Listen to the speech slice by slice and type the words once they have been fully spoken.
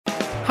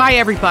Hi,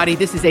 everybody.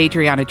 This is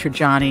Adriana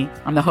Trajani.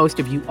 I'm the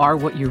host of You Are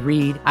What You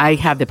Read. I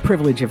have the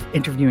privilege of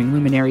interviewing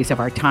luminaries of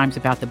our times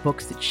about the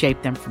books that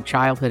shaped them from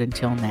childhood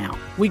until now.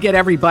 We get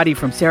everybody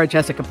from Sarah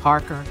Jessica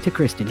Parker to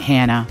Kristen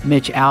Hanna,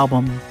 Mitch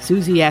Albom,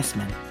 Susie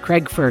Essman,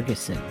 Craig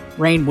Ferguson,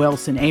 Rainn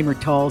Wilson, Amor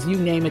Tolls, you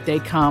name it, they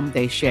come,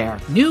 they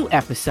share. New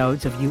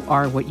episodes of You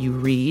Are What You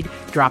Read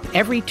drop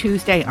every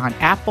Tuesday on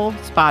Apple,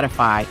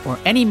 Spotify, or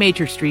any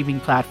major streaming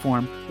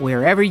platform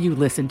wherever you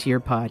listen to your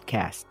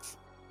podcasts.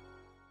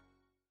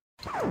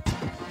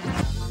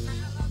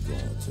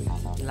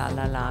 La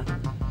la la.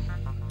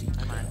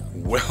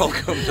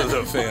 Welcome to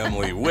the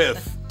family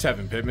with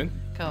Tevin Pittman,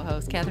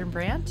 Co-host Catherine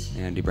Brandt,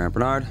 Andy Brandt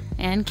Bernard,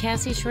 and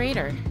Cassie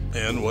Schrader.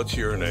 And what's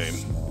your name?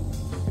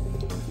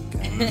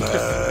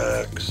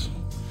 Max.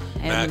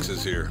 Max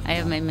is here. I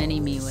have my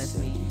mini-me with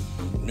me.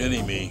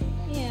 Mini-me.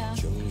 Yeah.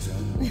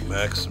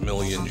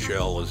 Maximilian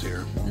Schell is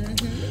here.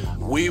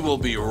 We will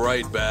be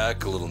right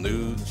back. A little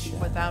news.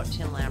 without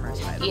Tim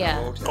Lammers, by the way.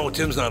 Yeah. Oh,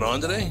 Tim's not on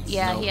today?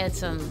 Yeah, he had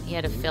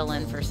to fill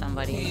in for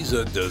somebody. He's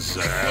a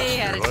disaster. He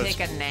had to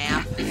take a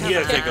nap. He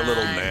had to take a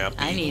little nap.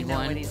 I need You know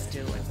one. what he's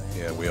doing.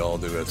 Yeah, we all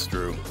do. That's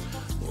true.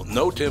 Well,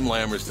 no Tim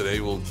Lammers today.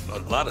 A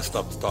lot of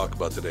stuff to talk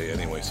about today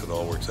anyway, so it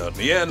all works out. In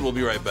the end, we'll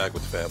be right back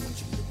with the family.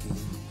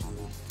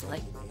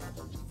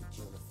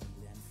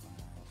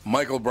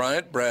 Michael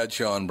Bryant,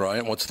 Bradshaw and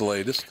Bryant, what's the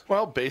latest?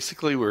 Well,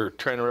 basically, we're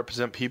trying to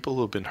represent people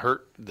who have been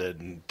hurt,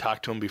 then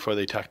talk to them before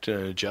they talk to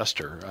an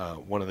adjuster.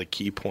 One of the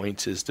key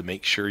points is to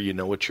make sure you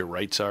know what your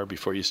rights are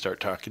before you start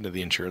talking to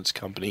the insurance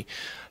company,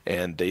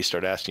 and they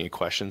start asking you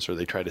questions or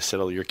they try to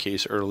settle your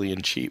case early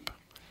and cheap.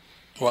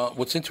 Well,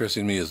 what's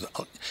interesting to me is,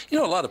 a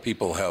lot of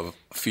people have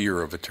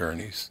fear of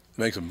attorneys. It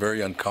makes them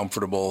very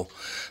uncomfortable.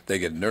 They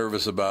get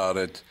nervous about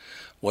it.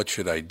 What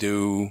should I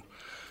do?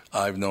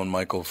 I've known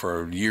Michael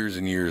for years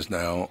and years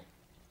now,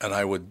 and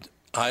I would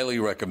highly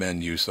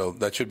recommend you. So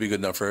that should be good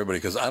enough for everybody,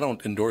 because I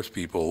don't endorse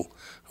people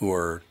who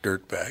are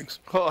dirtbags.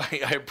 Well,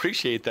 I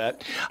appreciate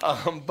that.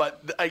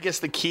 But I guess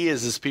the key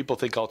is people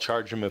think I'll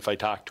charge them if I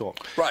talk to them.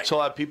 Right. So a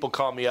lot of people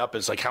call me up.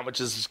 It's like, how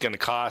much is this going to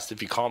cost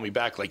if you call me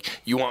back?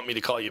 Like, you want me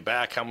to call you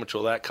back? How much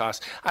will that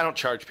cost? I don't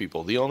charge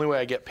people. The only way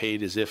I get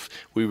paid is if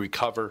we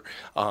recover,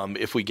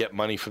 if we get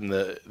money from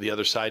the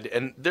other side.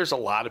 And there's a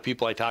lot of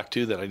people I talk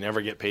to that I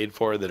never get paid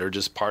for that are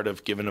just part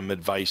of giving them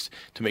advice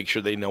to make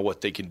sure they know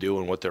what they can do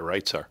and what their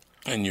rights are.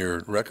 And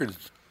your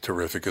record's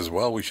terrific as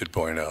well, we should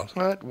point out.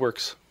 Well, it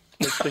works.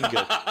 It's been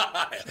good.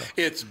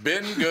 It's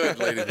been good,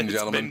 ladies and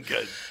gentlemen. It's been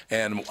good.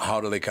 And how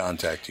do they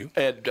contact you?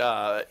 And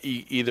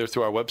either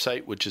through our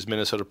website, which is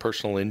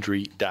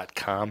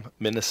minnesotapersonalinjury.com,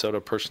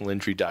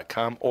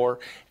 minnesotapersonalinjury.com, or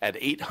at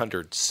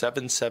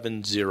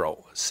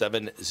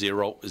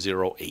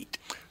 800-770-7008.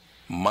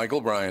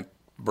 Michael Bryant,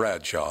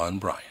 Bradshaw and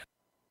Bryant.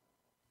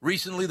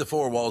 Recently, the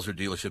four Walser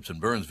dealerships in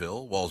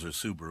Burnsville, Walser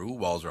Subaru,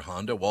 Walser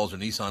Honda, Walser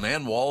Nissan,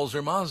 and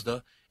Walser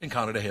Mazda,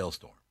 encountered a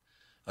hailstorm.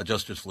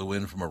 Adjusters flew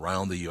in from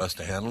around the U.S.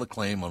 to handle a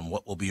claim on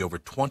what will be over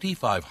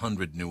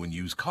 2,500 new and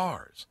used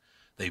cars.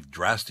 They've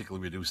drastically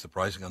reduced the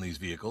pricing on these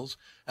vehicles,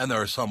 and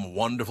there are some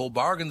wonderful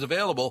bargains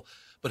available.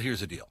 But here's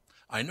the deal.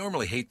 I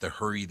normally hate the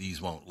hurry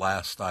these won't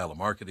last style of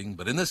marketing,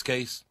 but in this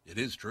case, it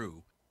is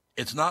true.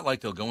 It's not like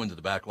they'll go into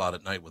the back lot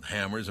at night with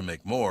hammers and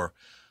make more.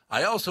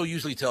 I also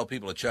usually tell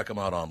people to check them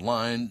out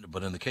online,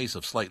 but in the case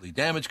of slightly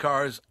damaged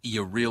cars,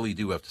 you really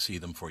do have to see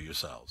them for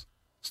yourselves.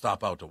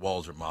 Stop out to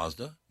Walser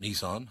Mazda,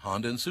 Nissan,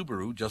 Honda, and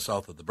Subaru just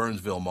south of the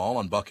Burnsville Mall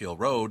on Buck Hill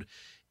Road.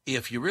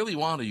 If you really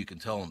want to, you can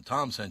tell them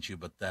Tom sent you,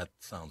 but that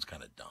sounds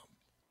kind of dumb.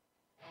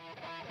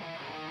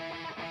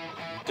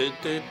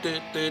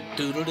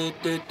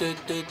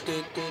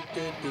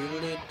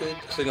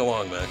 Sing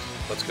along, Max.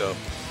 Let's go.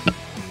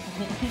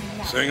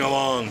 Sing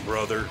along,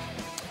 brother.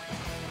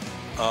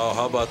 Oh,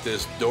 how about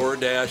this?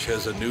 DoorDash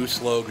has a new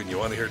slogan. You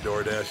want to hear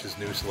DoorDash's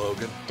new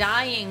slogan?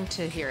 Dying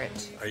to hear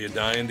it. Are you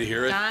dying to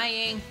hear it?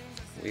 Dying.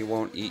 we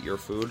won't eat your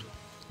food.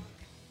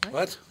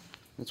 What?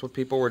 That's what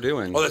people were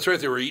doing. Oh, that's right.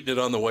 They were eating it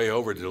on the way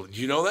over. Did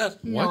you know that?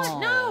 What?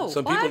 No.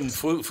 Some what? people in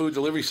food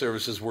delivery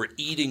services were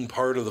eating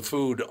part of the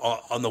food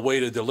on the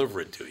way to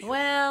deliver it to you.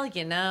 Well,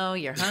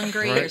 you're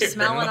hungry. You're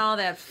smelling all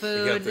that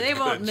food. got the They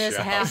won't good miss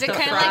job. half Is it the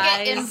kind of fries.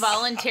 like an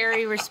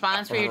involuntary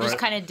response where you're just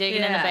kind of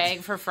digging in the Yeah.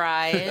 bag for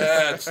fries?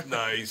 That's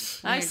nice.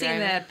 I've You're seen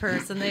driving. that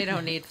person. They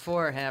don't need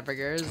 4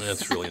 hamburgers.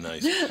 That's really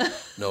nice.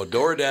 No,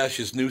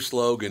 DoorDash's new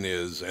slogan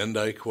is, and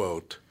I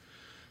quote,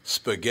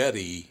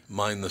 "Spaghetti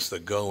minus the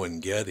go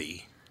and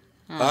getty."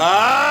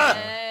 Ah!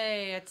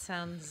 Hey, it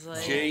sounds like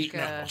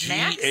Max,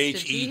 Ghetti.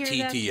 did you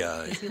hear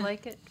that? Does he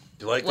like it?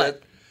 Do you like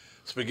What? that?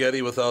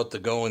 Spaghetti without the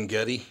go and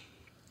getty?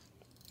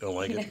 Don't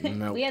like it?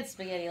 No. We had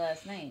spaghetti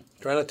last night.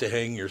 Try not to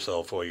hang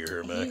yourself while you're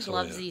here, Max. He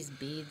loves these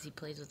beads. He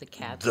plays with the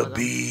cats. The with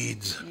them.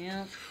 beads.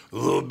 Yeah.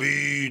 The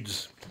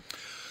beads.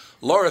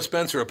 Laura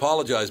Spencer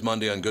apologized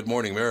Monday on Good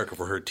Morning America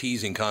for her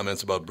teasing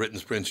comments about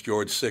Britain's Prince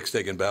George VI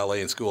taking ballet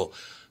in school.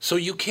 So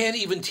you can't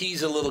even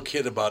tease a little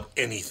kid about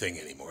anything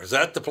anymore. Is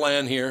that the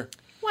plan here?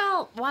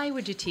 Well, why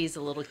would you tease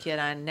a little kid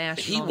on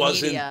national He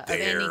wasn't media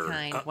there. of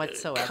any kind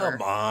whatsoever?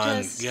 Come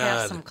on, Just God.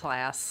 have some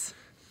class.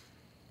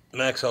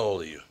 Max, how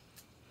old are you?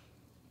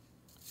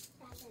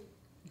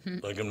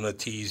 Like, I'm going to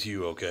tease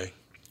you, okay?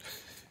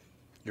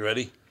 You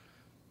ready?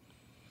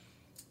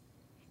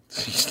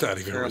 He's not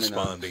even Apparently not.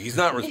 responding. He's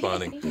not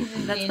responding.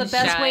 That's the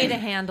best way to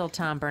handle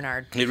Tom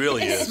Bernard. He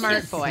really is.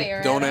 Smart boy.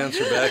 Don't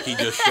answer back. He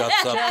just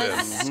shuts up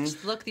then.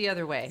 Just look the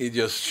other way. He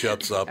just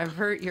shuts up.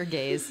 Avert your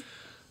gaze.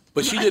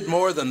 But she did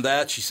more than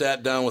that. She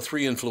sat down with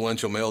 3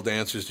 influential male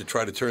dancers to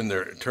try to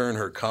turn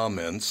her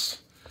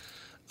comments,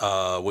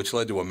 which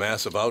led to a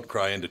massive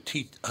outcry and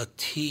a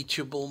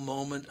teachable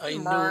moment. I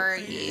know.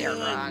 You're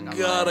wrong.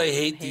 God, I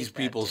hate these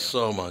people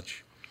so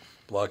much.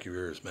 Block your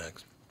ears,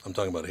 Max. I'm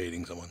talking about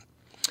hating someone.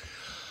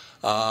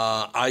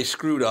 I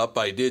screwed up.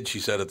 I did, she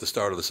said at the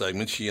start of the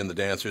segment. She and the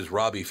dancers,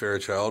 Robbie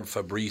Fairchild,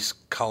 Fabrice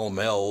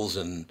Calmels,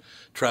 and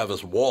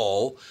Travis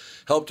Wall,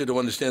 helped her to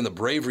understand the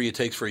bravery it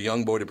takes for a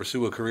young boy to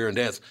pursue a career in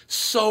dance.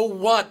 So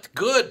what?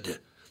 Good.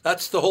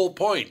 That's the whole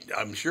point.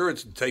 I'm sure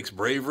it takes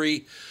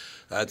bravery.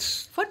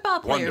 That's Football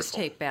players wonderful.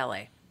 take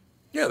ballet.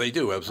 Yeah, they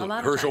do, absolutely. A lot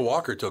of Herschel times.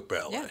 Walker took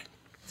ballet. Yeah.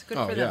 It's good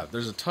Oh, for yeah. them.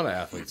 There's a ton of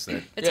athletes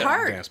that It's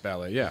hard. dance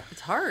ballet, yeah.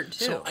 It's hard,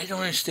 too. So I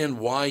don't understand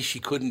why she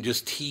couldn't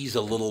just tease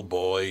a little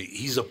boy.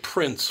 He's a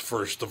prince,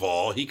 first of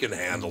all. He can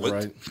handle it.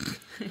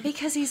 Right.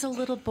 Because he's a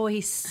little boy,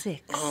 he's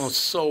 6. Oh,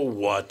 so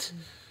what?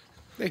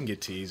 They can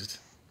get teased.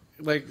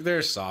 Like,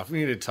 they're soft. We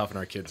need to toughen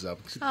our kids up.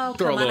 Oh,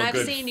 Throw a come on. little I've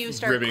good seen you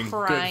start ribbing, good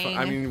crying.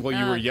 I mean, well,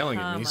 you were yelling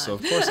at me, come so on.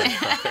 of course I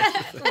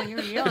cried. Oh,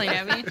 you're yelling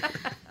at me.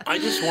 I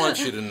just want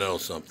you to know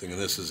something, and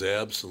this is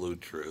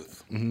absolute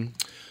truth. Mm-hmm.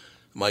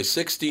 My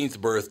 16th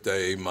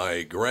birthday,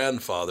 my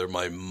grandfather,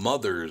 my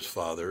mother's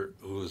father,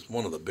 who was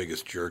one of the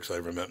biggest jerks I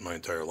ever met in my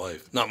entire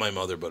life. Not my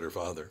mother, but her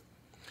father.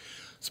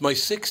 It's my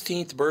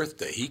 16th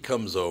birthday. He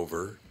comes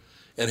over,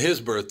 and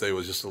his birthday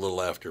was just a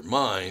little after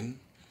mine,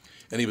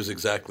 and he was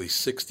exactly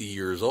 60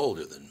 years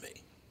older than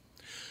me.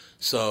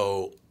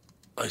 So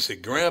I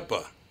said,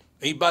 Grandpa,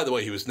 by the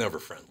way, he was never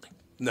friendly,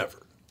 never.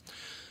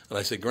 And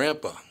I said,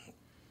 Grandpa,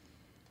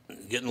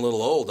 getting a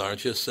little old,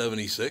 aren't you,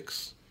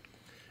 76?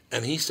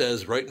 And he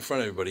says right in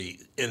front of everybody,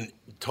 and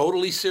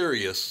totally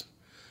serious,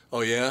 oh,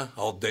 yeah,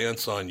 I'll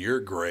dance on your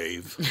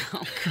grave.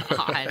 Oh,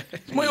 God.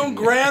 My own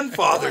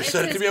grandfather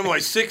said it to me on my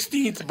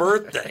 16th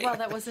birthday. Well,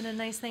 that wasn't a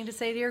nice thing to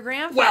say to your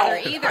grandfather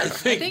Well, either. I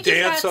think you've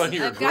dance got- on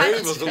your I've got-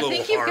 grave was a little I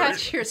think you've got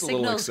harsh. your It's a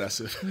little signals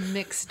excessive.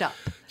 mixed up.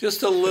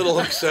 Just a little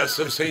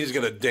excessive, saying he's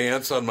going to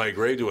dance on my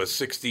grave to a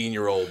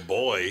 16-year-old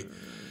boy.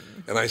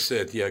 And I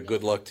said, yeah,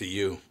 good luck to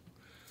you.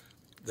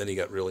 Then he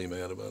got really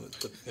mad about it.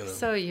 But, you know.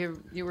 So you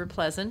were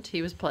pleasant.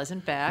 He was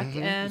pleasant back,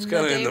 and It's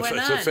kinda the in day the- went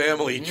it's a on.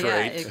 family Yeah,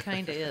 trait. it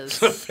kind of is.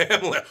 The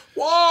family.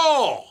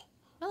 Whoa!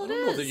 Well, I it don't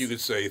know is. that you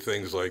could say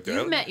things like that.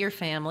 You've met your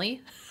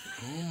family.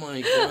 Oh, my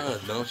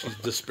God. Now she's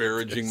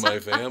disparaging my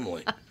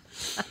family.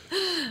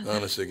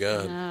 Honest to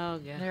God. Oh,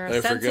 God. They're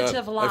a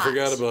sensitive lot. I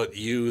forgot about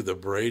you, the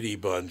Brady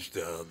Bunch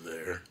down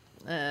there.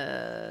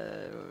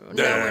 No,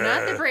 we're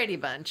not the Brady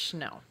Bunch.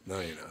 No.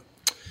 No, you're not.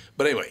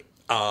 But anyway,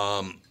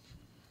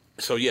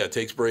 so yeah, it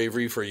takes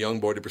bravery for a young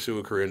boy to pursue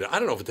a career. I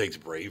don't know if it takes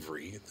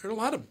bravery. There are a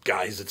lot of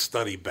guys that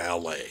study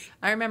ballet.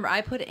 I remember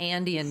I put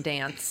Andy in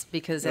dance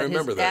because I at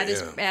remember that,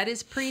 at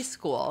his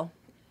preschool,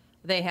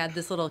 they had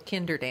this little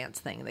kinder dance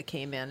thing that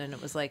came in, and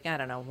it was like, I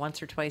don't know,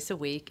 once or twice a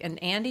week.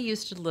 And Andy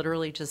used to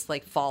literally just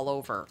like fall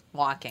over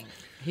walking.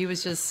 He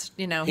was just,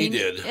 He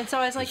did. And so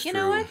I was like, It's you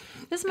know true. what?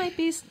 This might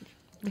be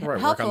Right,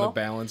 helpful. work on the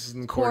balance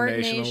and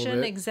coordination a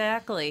little bit.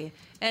 Exactly.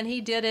 And he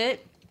did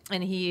it.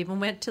 And he even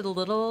went to the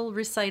little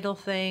recital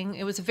thing.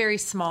 It was a very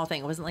small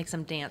thing. It wasn't like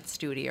some dance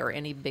studio or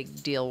any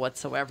big deal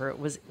whatsoever. It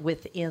was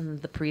within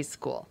the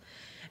preschool.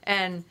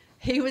 And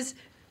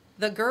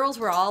the girls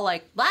were all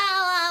like, la,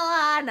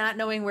 la, la, not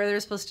knowing where they're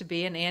supposed to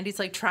be. And Andy's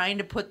like trying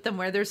to put them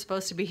where they're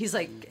supposed to be. He's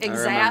like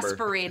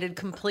exasperated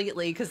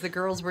completely because the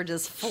girls were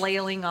just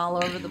flailing all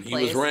over the place.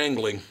 He was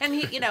wrangling. And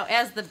he,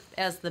 as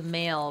the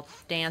male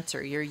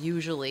dancer, you're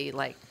usually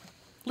like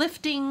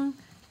lifting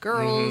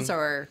girls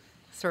or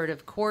sort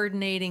of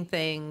coordinating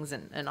things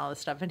and all this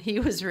stuff. And he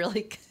was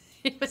really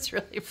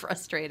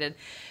frustrated,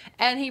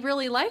 and he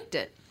really liked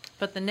it.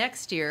 But the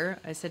next year,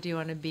 I said, "Do you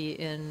want to be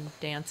in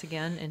dance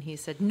again?" And he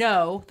said,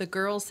 "No. The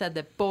girls said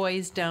that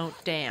boys don't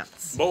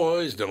dance."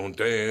 Boys don't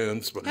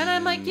dance. But And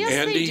I'm like, "Yes,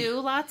 Andy, they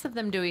do. Lots of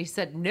them do." He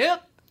said,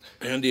 "Nope."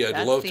 Andy, I'd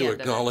That's love the to end of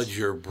it. acknowledge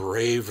your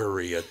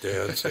bravery at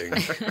dancing.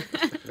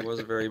 It was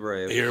very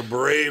brave. Your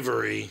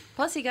bravery.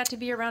 Plus, he got to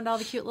be around all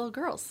the cute little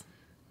girls.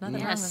 Nothing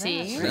Yeah, wrong with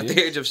see? that. At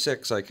the age of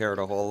 6, I cared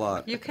a whole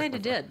lot. You kind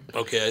of did.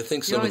 Okay, I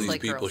think You some of always these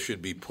like people girls.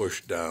 should be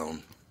pushed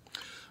down.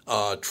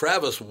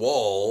 Travis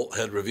Wall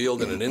had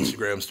revealed in an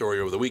Instagram story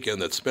over the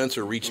weekend that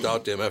Spencer reached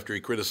out to him after he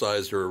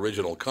criticized her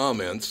original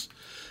comments,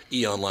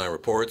 E-Online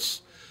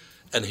reports.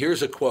 And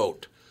here's a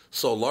quote.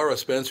 So Laura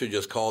Spencer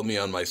just called me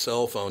on my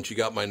cell phone. She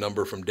got my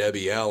number from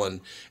Debbie Allen,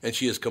 and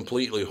she is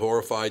completely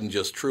horrified and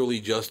just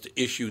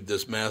issued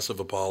this massive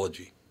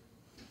apology.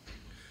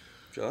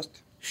 Just?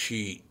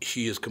 She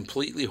is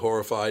completely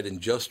horrified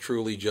and just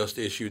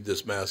issued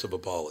this massive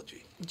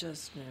apology.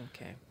 Just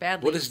okay.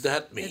 Badly. What does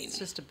that mean? It's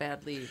just a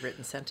badly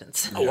written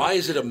sentence. Why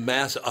is it an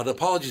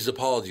apology is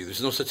apology?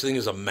 There's no such thing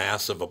as a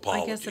massive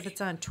apology. I guess if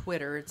it's on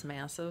Twitter, it's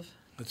massive.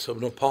 It's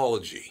an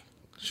apology.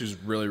 She was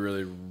really,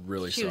 really,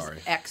 really She sorry.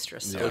 was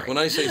extra sorry. Like when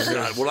I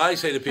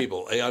say to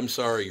people, "Hey, I'm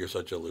sorry, you're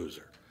such a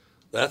loser."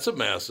 That's a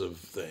massive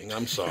thing.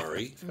 I'm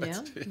sorry.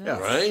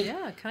 Right?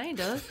 Yeah,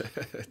 kind of.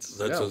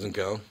 That doesn't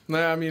count.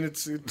 No, I mean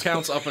it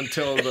counts up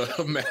until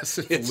the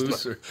massive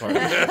loser part.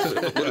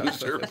 Massive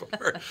loser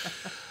part.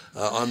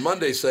 On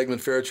Monday's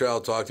segment,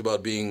 Fairchild talked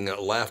about being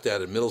laughed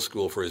at in middle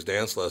school for his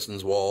dance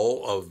lessons.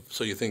 Wall of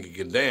So You Think You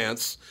Can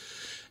Dance,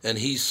 and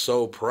he's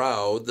so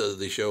proud.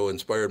 The show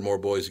inspired more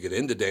boys to get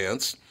into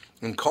dance.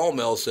 And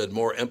Colmel said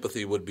more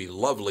empathy would be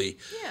lovely.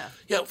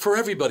 Yeah, for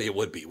everybody it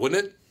would be,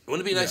 wouldn't it?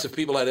 Wouldn't it be nice if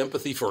people had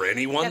empathy for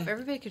anyone? Yeah, if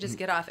everybody could just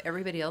get off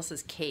everybody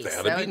else's case.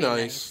 That'd be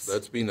nice.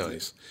 That'd be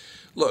nice.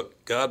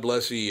 Look, God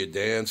bless you. You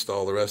danced,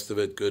 all the rest of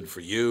it. Good for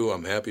you.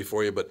 I'm happy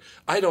for you. But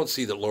I don't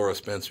see that Laura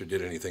Spencer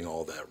did anything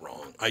all that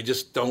wrong. I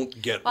just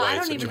don't get why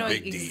it's such a big deal. I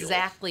don't even know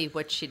exactly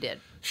what she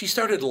did. She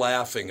started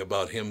laughing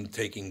about him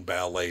taking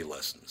ballet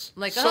lessons.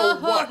 Like, so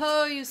what?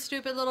 ho, you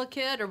stupid little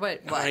kid, or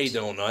what? I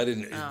don't know. I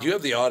didn't. Do you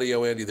have the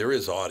audio, Andy? There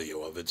is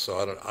audio of it, so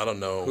I don't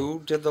know.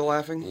 Who did the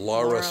laughing?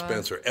 Laura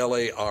Spencer,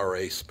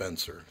 Lara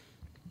Spencer.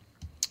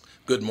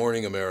 Good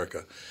Morning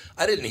America.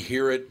 I didn't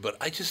hear it,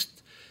 but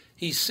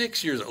he's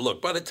 6 years.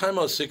 Look, by the time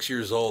I was 6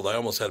 years old, I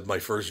almost had my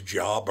first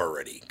job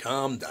already.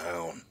 Calm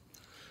down.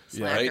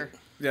 Slacker. Right?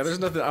 Yeah, there's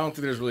nothing. I don't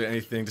think there's really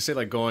anything to say.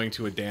 Like going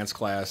to a dance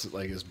class,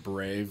 like is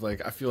brave.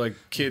 Like I feel like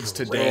kids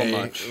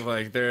today,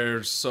 like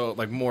they're so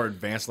like more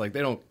advanced. Like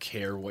they don't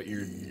care what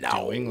you're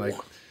doing. Like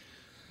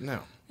no.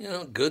 You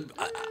know, good.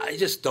 I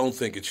just don't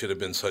think it should have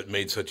been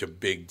made such a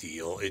big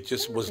deal. It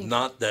just was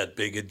not that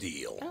big a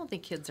deal. I don't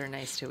think kids are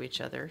nice to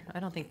each other. I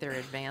don't think they're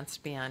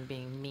advanced beyond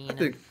being mean.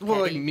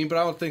 Like mean, but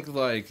I don't think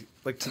like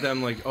to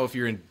them like if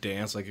you're in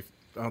dance, like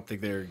I don't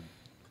think they're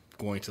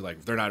going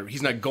to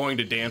he's not going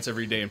to dance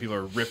every day and people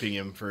are ripping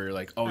him for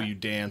like you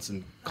dance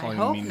and calling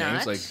him mean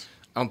names. Like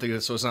I don't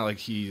think so. It's not like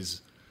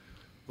he's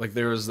like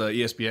there was the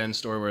ESPN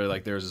story where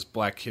like there was this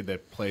black kid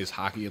that plays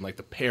hockey and like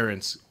the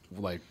parents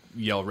like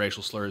yell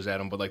racial slurs at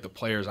him, but like the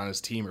players on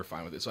his team are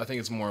fine with it. So I think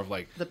it's more of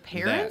like the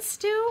parents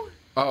do.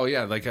 Oh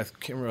yeah, like I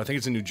can't remember. I think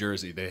it's in New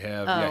Jersey. They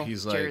have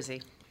he's like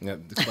Jersey. Yeah,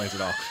 that explains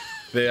it all.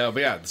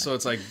 But yeah, so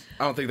it's like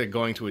I don't think that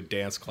going to a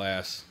dance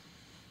class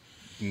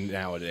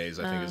nowadays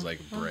I think is like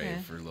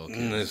brave for little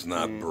kids. It's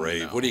not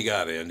brave. No. What do you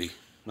got, Andy?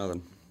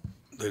 Nothing.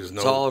 There's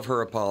no. It's all of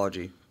her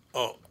apology.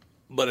 Oh,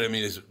 but I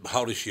mean,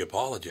 how does she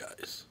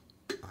apologize?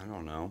 I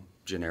don't know.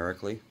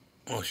 Generically.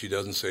 Oh, she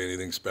doesn't say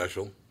anything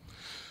special.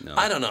 No.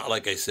 I don't know.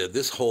 Like I said,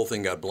 this whole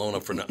thing got blown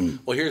up for nothing.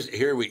 Well,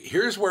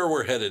 here's where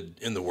we're headed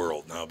in the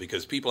world now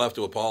because people have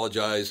to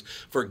apologize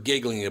for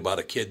giggling about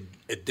a kid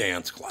at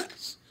dance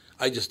class.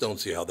 I just don't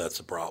see how that's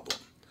a problem.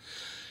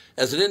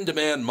 As an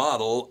in-demand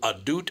model,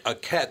 Adut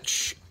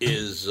Akech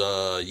is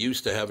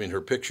used to having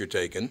her picture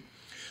taken.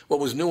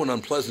 What was new and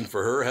unpleasant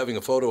for her, having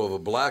a photo of a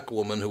black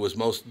woman who was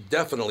most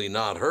definitely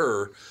not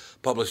her,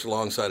 published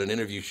alongside an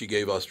interview she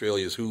gave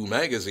Australia's Who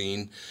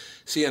magazine,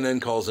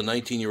 CNN calls the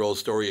 19-year-old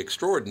story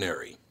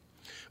extraordinary.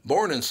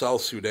 Born in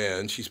South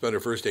Sudan, she spent her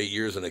first 8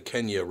 years in a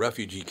Kenya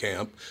refugee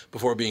camp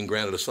before being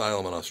granted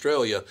asylum in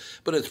Australia.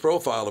 But in its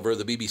profile of her,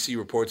 the BBC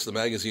reports the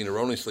magazine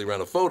erroneously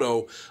ran a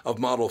photo of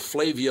model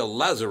Flavia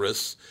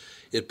Lazarus.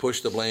 It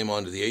pushed the blame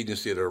onto the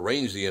agency that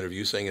arranged the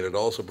interview, saying it had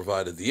also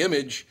provided the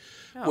image,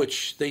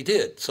 which they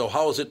did. So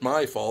how is it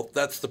my fault?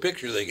 That's the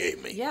picture they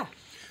gave me. Yeah,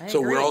 I agree.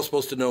 We're all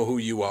supposed to know who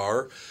you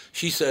are.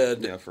 She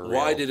said,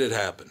 why did it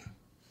happen?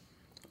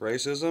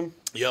 Racism?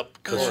 Yep,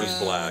 because she's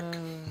black.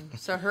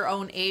 So her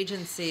own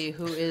agency,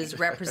 who is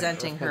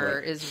representing her,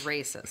 is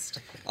racist.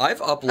 I've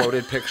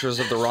uploaded pictures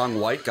of the wrong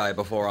white guy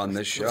before on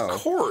this show.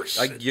 Of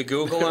course. You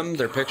Google them,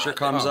 their picture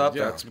comes up.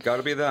 Yeah. That's got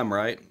to be them,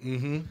 right?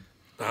 Mm-hmm.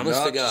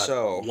 Honest to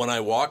God, when I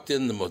walked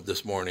in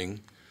this morning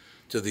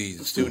to the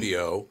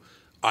studio,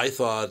 I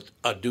thought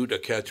Adut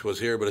Akech was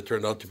here, but it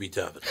turned out to be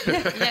Tevin.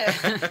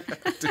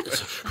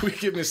 We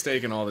get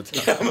mistaken all the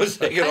time. Yeah,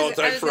 mistaken all the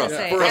time for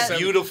a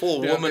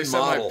beautiful woman they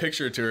sent model. My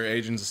picture to her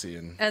agency.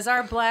 As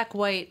our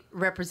black-white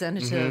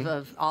representative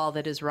of all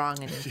that is wrong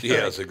and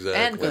yes, exactly.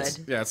 And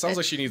good. It sounds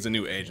like she needs a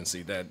new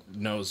agency that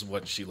knows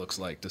what she looks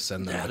like to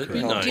send them. That'd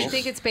be nice. Do you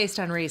think it's based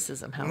on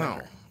racism,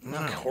 however? No,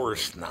 of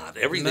course not.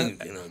 Everything,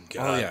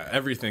 God. Oh, yeah,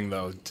 everything,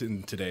 though,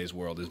 in today's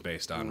world is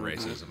based on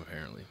racism,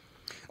 apparently.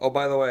 Oh,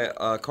 by the way,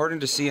 according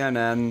to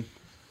CNN,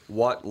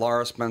 what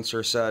Laura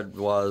Spencer said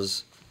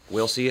was,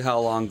 we'll see how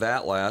long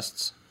that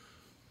lasts.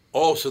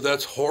 Oh, so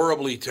that's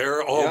horribly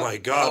terrible. Oh, my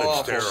God,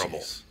 it's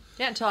terrible.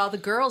 Yeah, until all the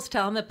girls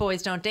tell them that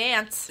boys don't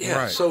dance.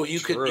 Yeah, so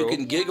you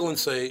can giggle and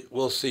say,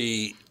 we'll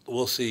see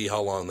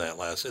how long that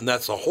lasts. And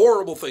that's a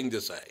horrible thing to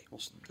say.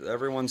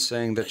 Everyone's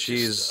saying that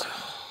she's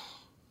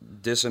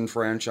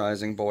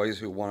disenfranchising boys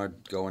who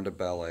want to go into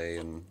ballet.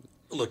 And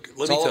look,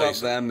 it's all about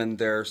them and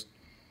their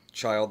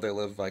child they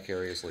live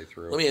vicariously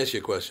through. Let me ask you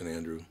a question,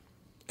 Andrew.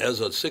 as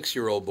a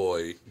 6-year-old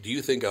boy, do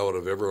you think I would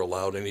have ever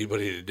allowed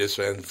anybody to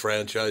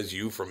disenfranchise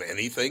you from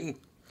anything?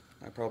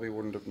 I probably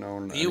wouldn't have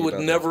known. You would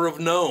never have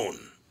known.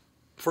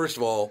 First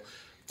of all,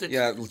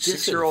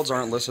 6-year-olds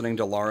aren't listening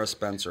to Laura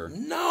Spencer.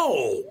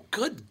 No,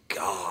 good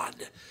God.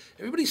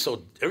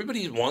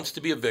 Everybody wants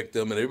to be a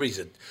victim, and everybody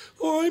said,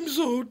 "Oh, I'm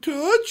so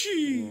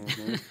touchy."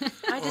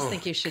 I just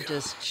think you should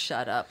just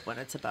shut up when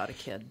it's about a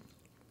kid.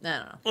 I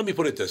don't know. Let me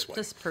put it this way.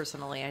 Just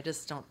personally, I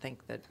just don't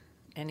think that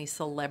any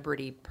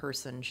celebrity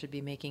person should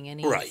be making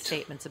any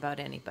statements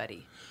about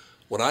anybody.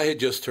 When I had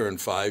just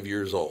turned 5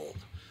 years old,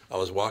 I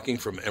was walking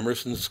from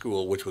Emerson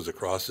School, which was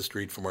across the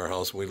street from our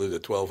house, and we lived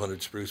at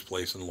 1200 Spruce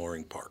Place in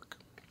Loring Park.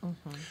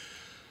 Mm-hmm.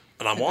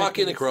 And I'm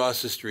walking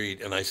across the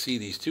street, and I see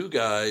these two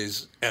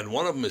guys, and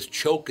one of them is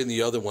choking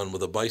the other one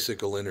with a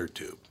bicycle inner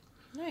tube.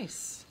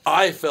 Nice.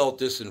 I felt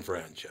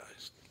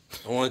disenfranchised.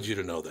 I wanted you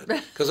to know that.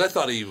 Because I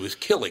thought he was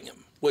killing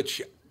him,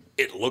 which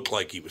it looked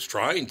like he was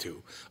trying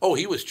to. Oh,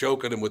 he was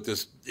choking him with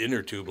this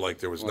inner tube like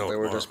there was no They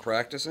were tomorrow. just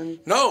practicing?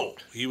 No,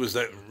 he was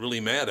really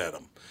mad at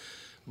him.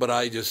 But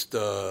I just,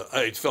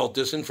 I felt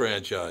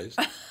disenfranchised.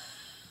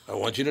 I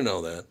want you to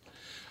know that.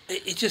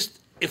 It just...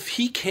 If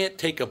he can't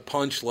take a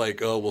punch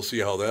like, oh, we'll see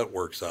how that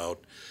works out,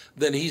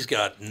 then he's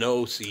got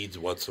no seeds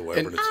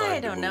whatsoever. And it's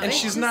time to move on. And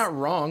she's not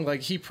wrong.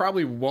 Like, he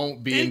probably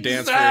won't be in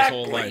dance for his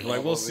whole life.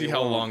 Like, we'll see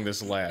how long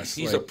this lasts.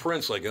 He's a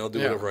prince. Like, I'll do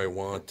whatever I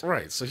want.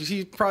 Right. So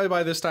he probably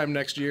by this time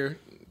next year,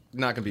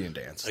 not going to be in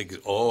dance. Like,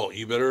 oh,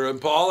 you better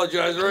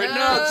apologize right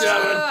now,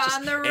 Tevin.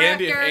 On the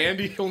record. If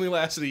Andy only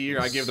lasted a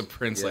year, I gave the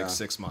prince like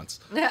 6 months.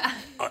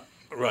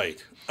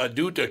 Right.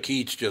 Aduta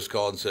Keach just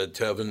called and said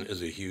Tevin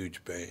is a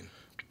huge pain.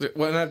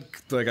 When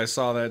I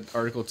saw that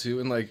article too,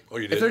 and like,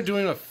 if they're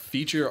doing a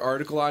feature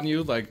article on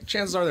you, like,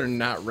 chances are they're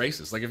not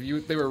racist. Like,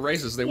 if they were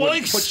racist, they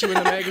wouldn't put you in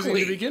the magazine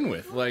to begin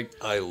with. Like,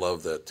 I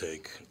love that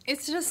take.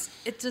 It's just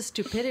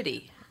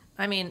stupidity.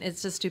 I mean,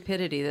 it's just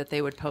stupidity that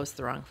they would post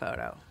the wrong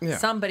photo. Yeah.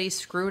 Somebody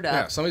screwed up.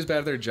 Yeah, somebody's bad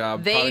at their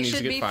job. They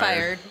should be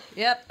fired.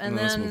 Yep, and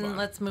then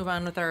let's move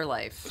on with our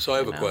life. So I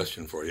have a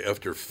question for you.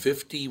 After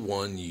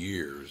 51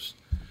 years,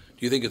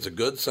 do you think it's a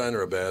good sign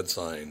or a bad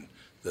sign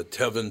that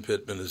Tevin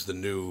Pittman is the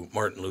new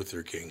Martin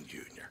Luther King Jr.?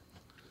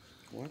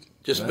 What?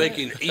 Just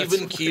making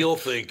even keel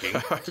thinking.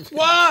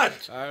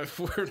 What?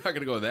 We're not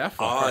going to go that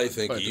far. I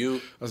think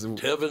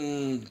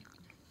Tevin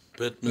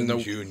Pittman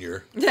Jr.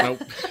 Nope.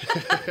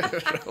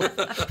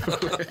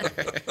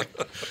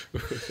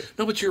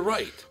 No, but you're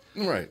right.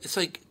 Right. It's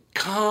like,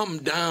 calm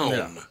down.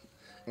 Yeah.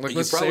 Like,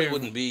 you probably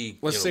wouldn't be.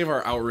 Let's save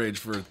our outrage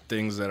for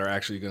things that are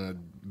actually going to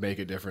make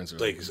a difference.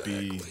 Or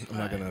exactly. I'm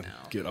not going to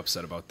get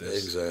upset about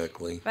this.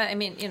 Exactly. But I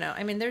mean,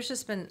 there's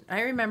just been.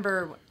 I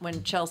remember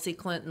when Chelsea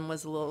Clinton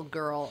was a little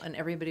girl, and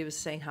everybody was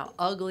saying how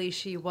ugly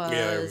she was,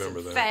 I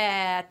remember that.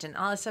 Fat, and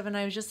all this stuff, and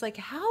I was just like,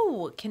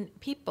 how can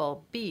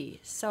people be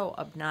so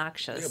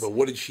obnoxious? Yeah, but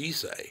what did she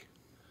say?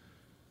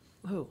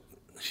 Who?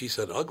 She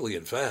said ugly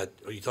and fat.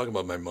 Are you talking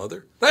about my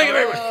mother? Thank you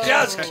very much.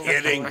 Just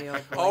kidding.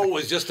 Boy. Oh, it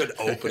was just an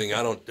opening.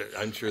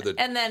 I'm sure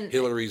that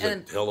Hillary's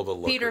a hell of a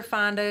looker. Peter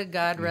Fonda,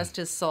 God rest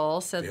his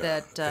soul, said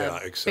that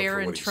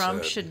Barron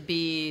Trump should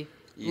be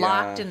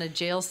locked in a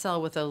jail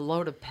cell with a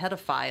load of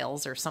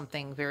pedophiles or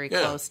something very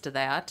close to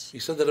that. He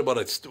said that about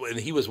it, and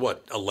he was,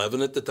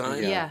 11 at the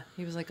time? Yeah,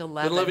 he was like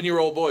 11. An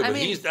 11-year-old boy,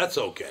 but that's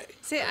okay.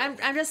 See,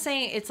 I'm just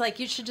saying, it's like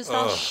you should just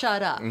all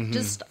shut up. Mm-hmm.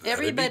 Just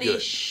everybody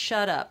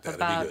shut up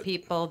about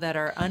people that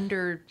are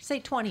under, say,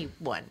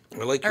 21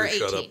 I like your 18.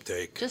 shut up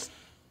take. Just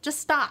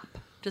stop.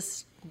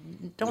 Just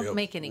don't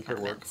make any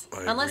comments.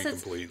 Unless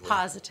it's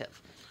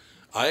positive.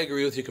 I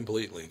agree with you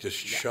completely. Just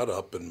shut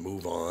up and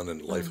move on,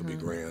 and life will be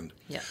grand.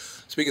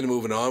 Yes. Speaking of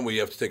moving on, we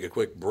have to take a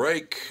quick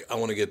break. I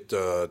want to get,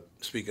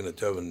 speaking of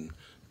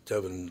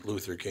Tevin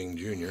Luther King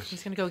Jr.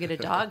 He's going to go get a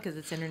dog because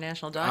it's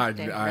International Dog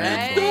Day.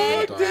 I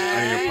need a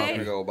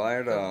puppy. Go buy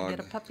a dog.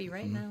 Get a puppy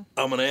right now.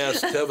 I'm going to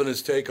ask Tevin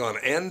his take on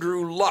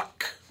Andrew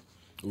Luck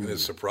and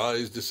his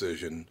surprise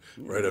decision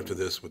right after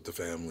this with the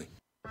family.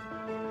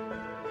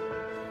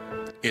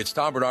 It's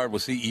Tom Bernard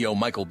with CEO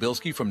Michael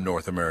Bilski from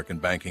North American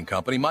Banking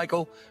Company.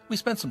 Michael, we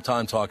spent some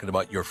time talking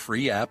about your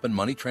free app and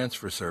money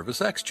transfer service,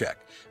 XCheck,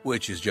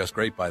 which is just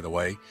great, by the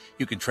way.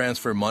 You can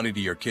transfer money to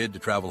your kid to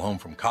travel home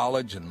from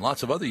college and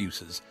lots of other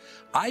uses.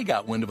 I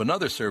got wind of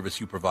another service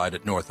you provide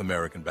at North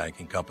American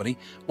Banking Company.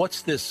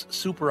 What's this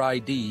Super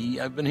ID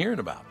I've been hearing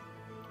about?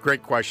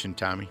 Great question,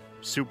 Tommy.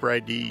 Super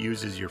ID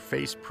uses your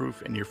face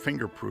proof and your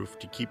finger proof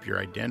to keep your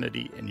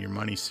identity and your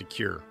money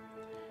secure.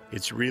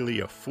 It's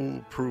really a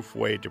foolproof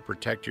way to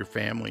protect your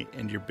family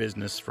and your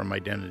business from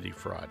identity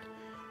fraud.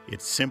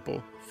 It's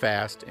simple,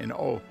 fast, and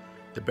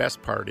the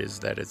best part is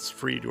that it's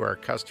free to our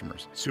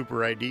customers.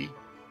 Super ID,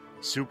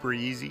 super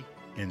easy,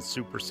 and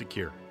super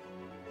secure.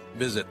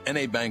 Visit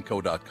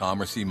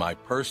nabanco.com or see my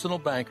personal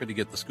banker to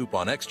get the scoop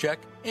on XCheck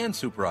and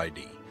Super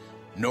ID.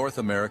 North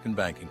American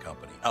Banking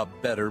Company, a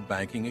better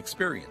banking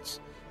experience.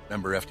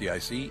 Member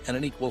FDIC and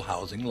an equal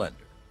housing lender.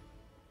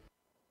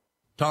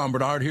 Tom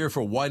Bernard here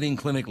for Whiting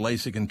Clinic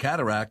LASIK and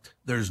Cataract.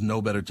 There's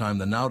no better time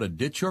than now to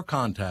ditch your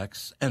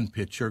contacts and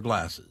pitch your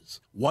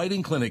glasses.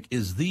 Whiting Clinic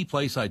is the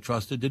place I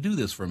trusted to do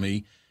this for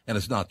me, and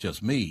it's not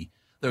just me.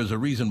 There's a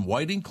reason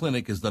Whiting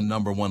Clinic is the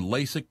 #1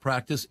 LASIK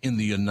practice in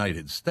the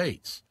United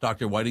States.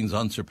 Dr. Whiting's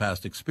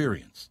unsurpassed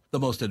experience, the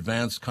most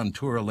advanced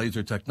Contura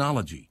laser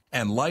technology,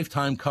 and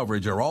lifetime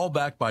coverage are all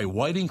backed by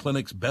Whiting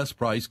Clinic's best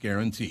price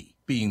guarantee.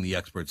 Being the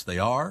experts they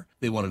are,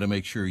 they wanted to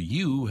make sure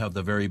you have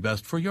the very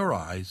best for your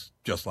eyes,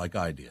 just like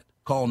I did.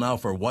 Call now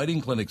for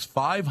Whiting Clinic's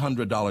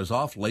 $500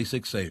 off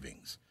LASIK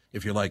savings.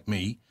 If you're like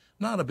me,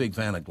 not a big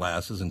fan of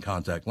glasses and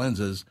contact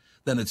lenses,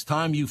 then it's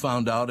time you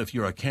found out if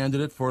you're a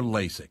candidate for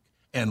LASIK.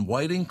 And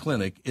Whiting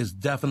Clinic is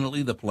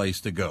definitely the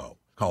place to go.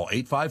 Call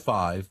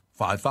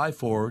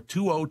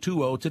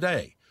 855-554-2020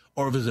 today,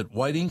 or visit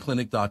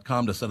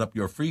whitingclinic.com to set up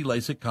your free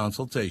LASIK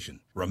consultation.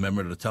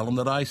 Remember to tell them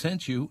that I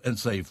sent you and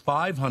save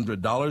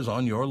 $500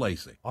 on your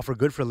LASIK. Offer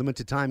good for a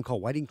limited time.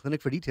 Call Whiting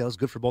Clinic for details.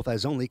 Good for both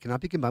eyes only.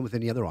 Cannot be combined with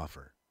any other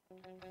offer.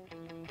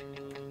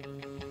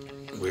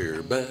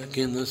 We're back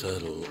in the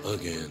saddle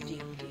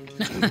again.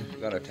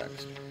 Got a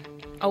text.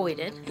 Oh, we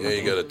did? Yeah,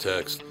 you got a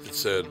text that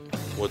said,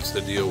 "What's the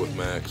deal with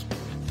Max?"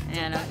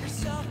 And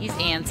he's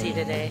antsy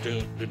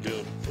today.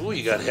 Ooh,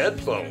 you got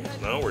headphones.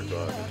 Now we're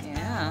talking.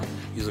 Yeah.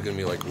 He's looking at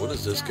me like, what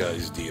is this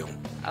guy's deal?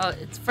 Oh,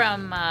 it's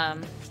from, I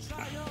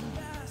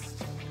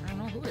don't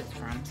know who it's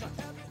from.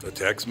 A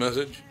text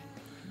message?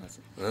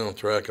 I don't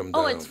track him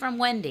Oh, down. it's from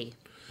Wendy.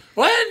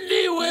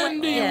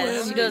 Wendy.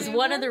 Yes, she goes,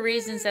 one of the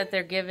reasons that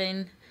they're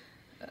giving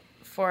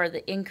for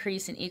the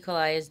increase in E.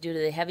 coli is due to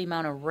the heavy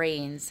amount of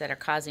rains that are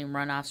causing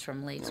runoffs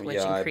from lakes, which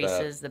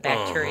increases the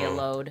bacteria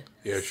load.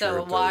 Yeah, So sure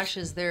it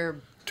washes their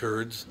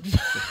turds.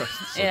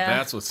 So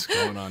that's what's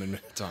going on in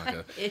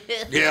Minnetonka.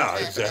 Yeah,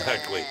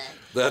 exactly.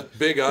 That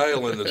big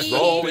island that's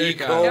all E.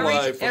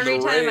 coli from every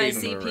the time rain. I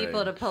see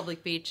people at a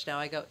public beach now,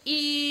 I go,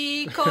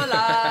 E.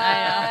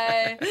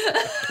 coli.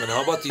 And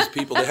how about these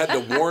people? They had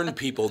to warn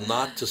people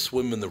not to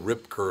swim in the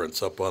rip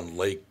currents up on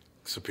Lake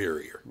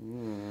Superior.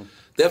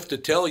 They have to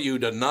tell you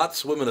to not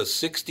swim in a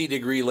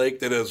 60-degree lake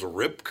that has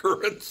rip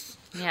currents.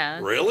 Yeah.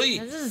 Really?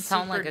 This doesn't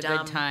sound like a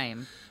good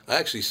time. I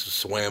actually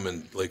swam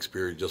in Lake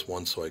Superior just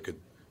once so I could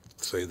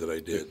say that I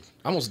did.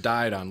 I almost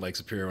died on Lake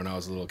Superior when I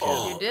was a little kid.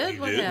 Oh, you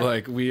did? What happened?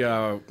 Like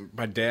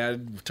my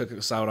dad took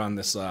us out on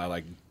this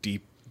like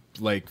deep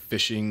lake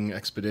fishing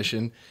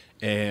expedition,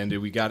 and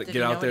we got to Did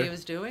get he know out there. what he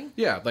was doing?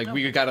 Yeah, like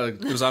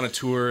it was on a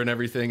tour and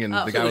everything, and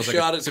the guy was like,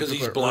 shot it because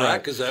he's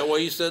black. Is that why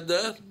you said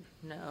that?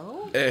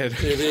 No. And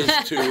it is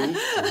too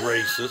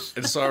racist.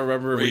 And so I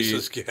remember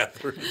racist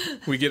Catherine.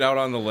 We get out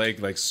on the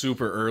lake like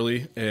super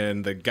early,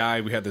 and the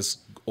guy, we had this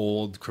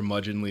old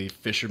curmudgeonly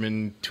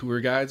fisherman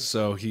tour guide,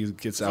 so he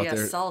gets out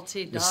there.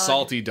 Salty dog. The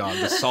salty dog,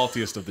 the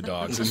saltiest of the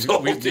dogs. And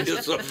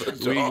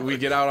we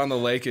get out on the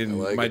lake,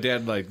 and my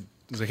dad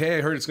he's like, "Hey,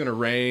 I heard it's gonna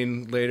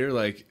rain later.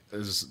 Like,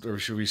 or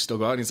should we still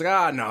go out?" And he's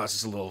like, no,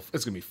 it's just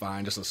it's gonna be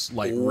fine, just a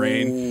slight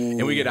rain."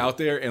 And we get out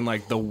there, and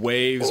like the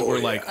waves were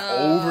like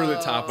over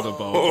the top of the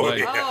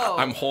boat.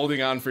 I'm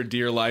holding on for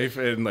dear life,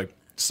 and like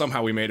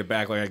somehow we made it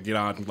back. Like I get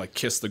on and like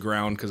kiss the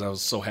ground because I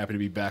was so happy to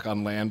be back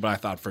on land. But I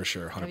thought for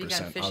sure,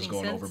 100%, I was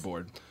going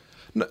overboard.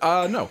 No,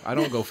 I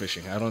don't go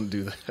fishing. I don't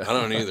do that. I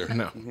don't either.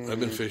 No.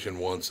 I've been fishing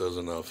once. That's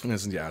enough.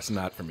 It's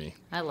not for me.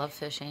 I love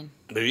fishing.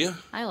 Do you?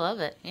 I love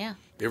it, yeah.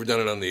 You ever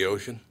done it on the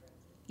ocean?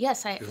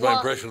 Yes, Here's my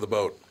impression of the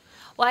boat.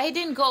 Well, I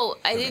didn't go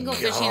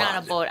fishing on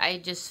a boat. I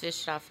just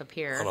fished off a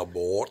pier. On a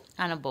boat?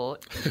 On a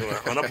boat.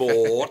 On a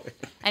boat.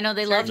 I know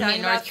they love me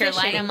in North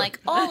Carolina. I'm like,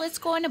 let's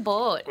go on a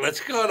boat.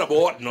 Let's go on a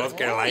boat in North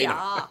Carolina.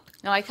 Yeah.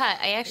 No, I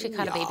actually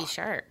caught a baby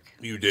shark.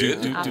 You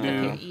did?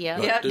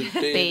 Yep.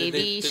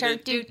 Baby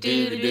shark,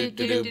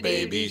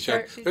 baby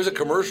shark. There's a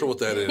commercial with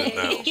that in it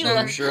now.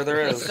 I'm sure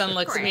there is. My son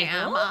looks at me.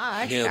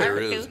 Yeah, there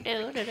is.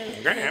 And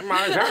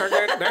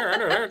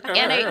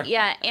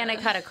I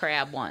caught a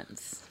crab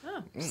once.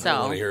 So. I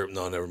want to hear it.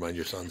 No, never mind.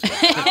 Your son's. You're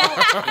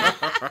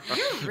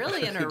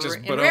really in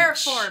rare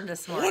form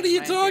this morning. What are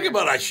you talking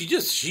about?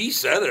 She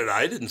said it.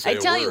 I didn't say I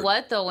tell you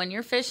what, though, when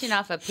you're fishing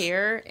off a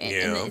pier,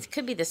 and it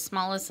could be the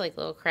smallest, like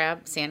little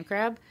sand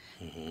crab,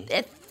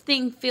 that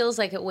thing feels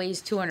like it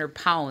weighs 200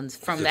 pounds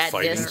from that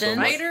distance.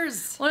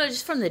 Fighters. Well, no,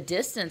 just from the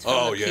distance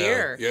from the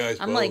pier. Yeah,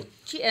 I'm like,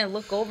 gee, and I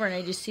look over and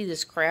I just see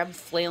this crab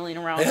flailing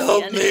around.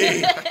 Help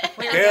me!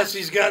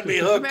 Cassie's got me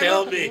hooked.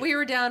 Help me! We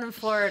were down in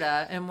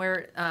Florida and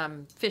we're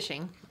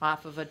fishing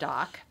off of a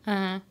dock.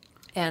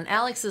 And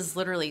Alex is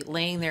literally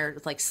laying there,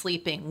 like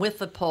sleeping with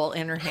the pole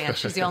in her hand.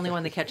 She's the only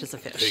one that catches a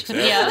fish. Takes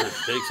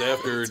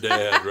after her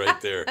dad right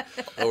there.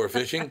 Oh, we're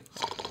fishing?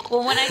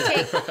 Well, when I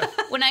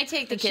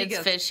take the kids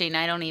fishing,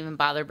 I don't even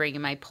bother bringing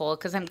my pole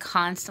because I'm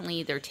constantly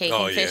either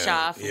taking fish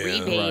off,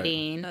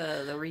 rebaiting.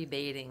 The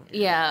rebaiting.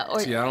 Yeah. Or,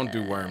 see, I don't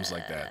do worms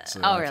like that.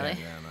 So really? I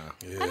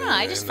don't know.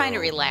 I just find it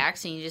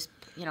relaxing. You just,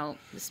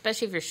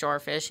 especially if you're shore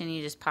fishing,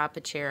 you just pop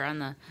a chair on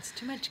the. It's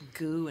too much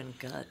goo and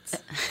guts.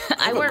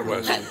 I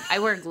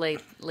wear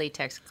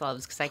latex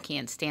gloves because I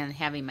can't stand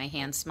having my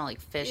hands smell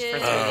like fish for 3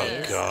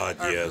 days. Oh God,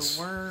 yes.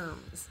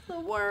 The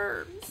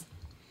worms.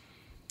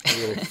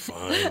 You're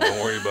fine. Don't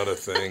worry about a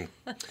thing.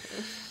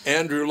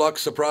 Andrew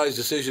Luck's surprise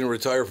decision to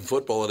retire from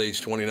football at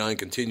age 29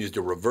 continues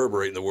to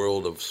reverberate in the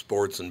world of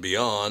sports and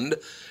beyond.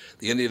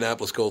 The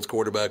Indianapolis Colts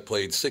quarterback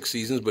played 6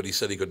 seasons, but he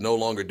said he could no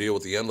longer deal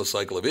with the endless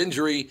cycle of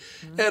injury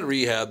and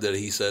rehab that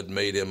he said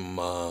made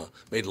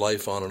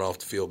life on and off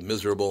the field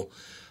miserable.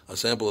 A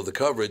sample of the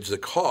coverage, the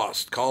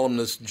cost.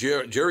 Columnist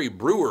Jerry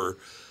Brewer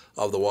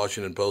of the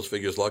Washington Post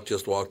figures Luck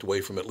just walked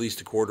away from at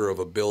least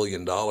 $250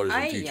 million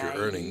in future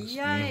earnings.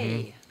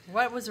 Yay.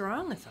 What was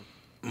wrong with him?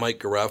 Mike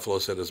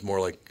Garafolo said it's more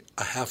like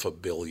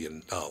 $500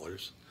 million.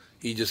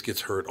 He just gets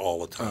hurt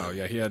all the time. Oh,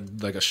 yeah. He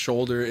had like a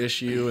shoulder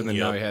issue, and then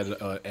now he had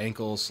an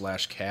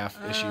ankle/calf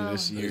issue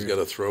this year. He's got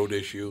a throat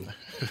issue.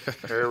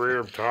 Hey, we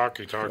him talk.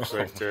 He talks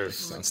like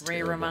this.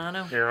 Ray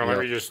Romano. Here, let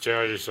me just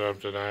tell you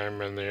something. I'm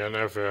in the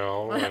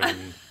NFL,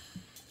 and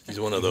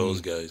he's one of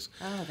those guys.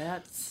 Oh,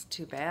 that's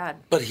too bad.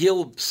 But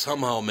he'll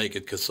somehow make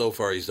it because so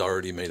far he's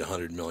already made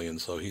 $100 million,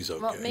 so he's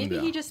okay. Well, maybe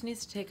he just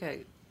needs to take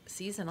a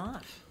season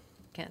off.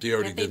 He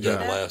already did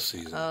that last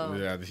season. Oh.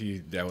 Yeah,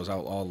 that was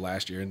out all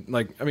last year. And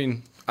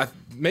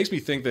makes me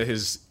think that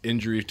his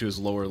injury to his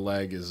lower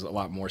leg is a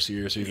lot more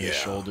serious than his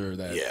shoulder.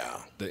 That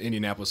the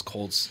Indianapolis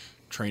Colts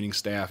training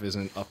staff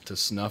isn't up to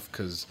snuff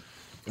because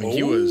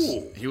he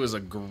was a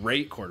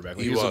great quarterback.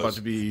 He was about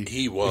to be.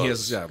 He was. He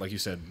has, like you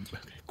said,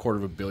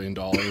 $250 million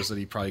that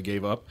he probably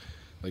gave up.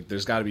 Like,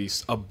 there's got to be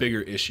a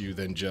bigger issue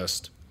than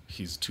just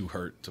he's too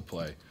hurt to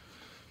play.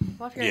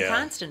 Well, if you're in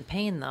constant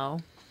pain,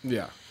 though.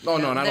 Yeah. Oh,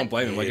 no, and I don't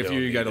blame him. Like, if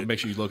you got to make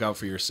sure you look out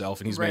for yourself,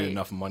 and he's made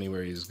enough money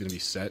where he's going to be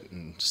set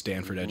and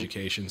Stanford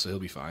education, so he'll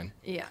be fine.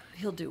 Yeah,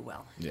 he'll do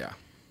well. Yeah.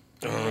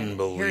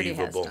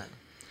 Unbelievable.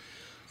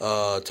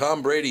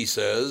 Tom Brady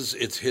says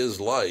it's his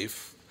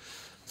life,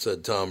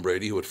 said Tom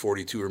Brady, who at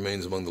 42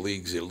 remains among the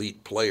league's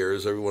elite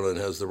players. Everyone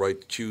has the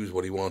right to choose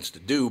what he wants to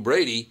do.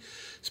 Brady,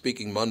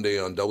 speaking Monday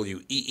on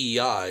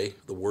WEEI,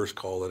 the worst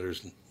call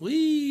letters.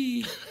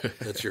 Wee!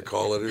 That's your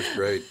call letters?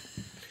 Great.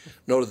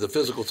 Noted the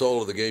physical toll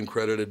of the game,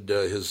 credited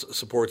his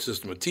support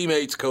system of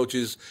teammates,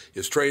 coaches,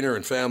 his trainer,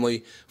 and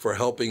family for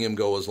helping him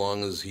go as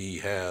long as he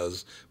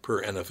has,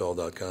 per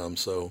NFL.com.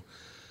 So,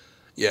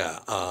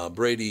 Tom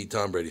Brady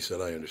said,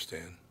 I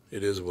understand.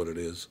 It is what it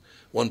is.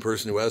 One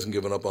person who hasn't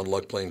given up on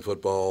Luck playing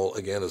football,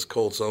 again, is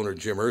Colts owner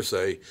Jim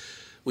Irsay.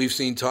 We've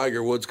seen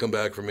Tiger Woods come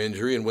back from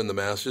injury and win the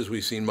Masters.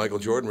 We've seen Michael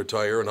Jordan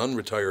retire and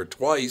unretire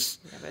twice.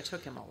 Yeah, but it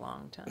took him a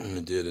long time.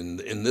 It did.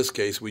 In this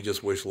case, we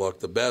just wish Luck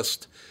the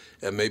best,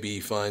 and maybe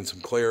he finds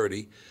some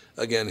clarity.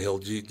 Again, he'll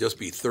just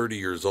be 30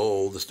 years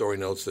old. The story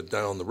notes that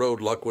down the road,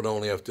 Luck would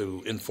only have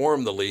to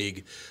inform the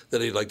league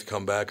that he'd like to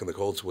come back, and the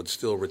Colts would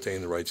still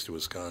retain the rights to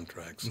his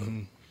contract. So,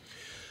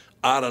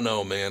 I don't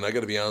know, man. I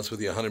got to be honest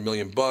with you, $100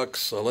 million.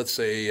 So let's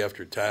say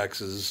after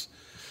taxes,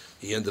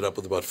 he ended up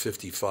with about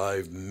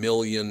 $55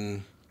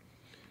 million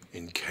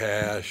in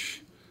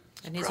cash.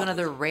 And he's one of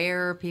the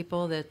rare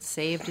people that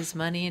saved his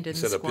money and didn't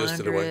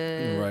squander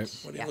it. Right.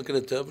 What are you looking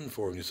at Devin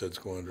for when you said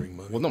squandering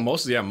money? Well, no,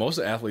 most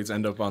athletes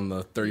end up on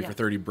the 30 for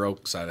 30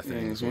 broke side of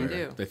things.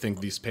 Where they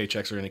think these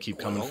paychecks are going to keep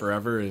coming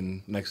forever,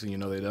 and next thing you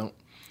know, they don't.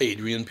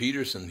 Adrian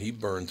Peterson, he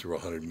burned through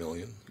 $100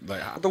 million.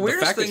 The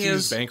weirdest fact thing that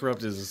is he's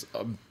bankrupt is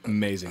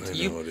amazing.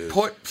 You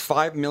put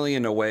 $5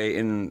 million away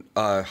in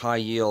a high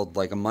yield,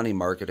 like a money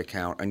market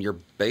account, and you're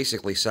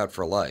basically set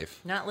for life.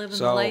 Not living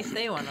the life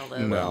they want to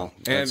live. No,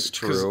 that's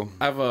true.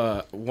 I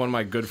have one of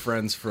my good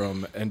friends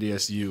from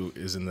NDSU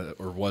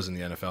was in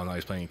the NFL. Now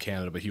he's playing in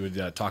Canada, but he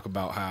would talk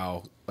about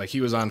how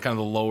he was on kind of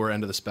the lower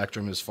end of the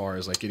spectrum as far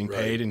as getting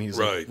paid, and he's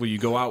like, well, you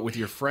go out with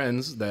your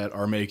friends that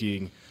are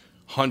making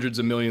hundreds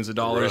of millions of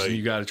dollars, and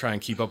you got to try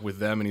and keep up with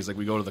them. And he's like,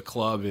 we go to the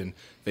club and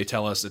they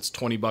tell us it's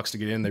 $20 to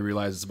get in. They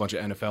realize it's a bunch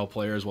of NFL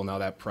players. Well, now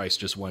that price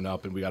just went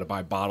up, and we got to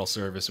buy bottle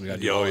service, and we got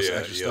to do all this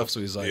extra stuff. So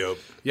he's like,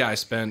 I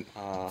spent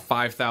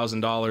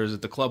 $5,000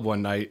 at the club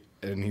one night,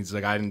 and he's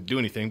like, I didn't do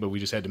anything, but we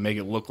just had to make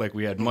it look like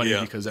we had money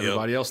because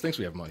everybody else thinks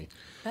we have money.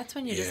 That's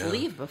when you just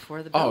leave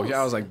before the bills. Oh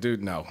yeah, I was like,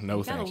 dude, no, thank you.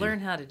 You got to learn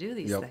how to do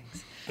these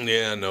things.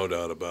 Yeah, no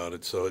doubt about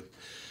it. So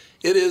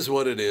it is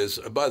what it is.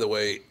 By the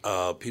way,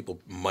 people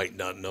might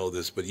not know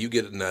this, but you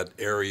get in that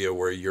area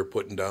where you're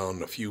putting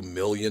down a few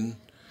million,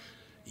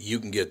 you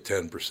can get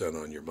 10%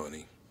 on your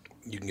money.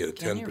 You can get a 10%.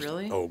 Can you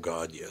really? Oh,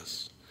 God,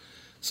 yes.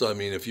 So, I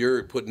mean, if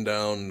you're putting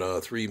down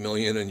 $3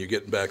 million and you're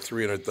getting back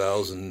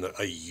 $300,000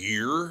 a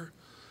year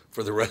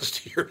for the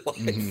rest of your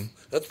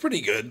life, that's pretty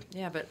good.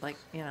 Yeah, but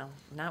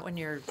not when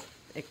you're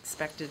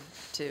expected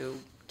to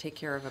take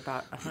care of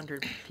about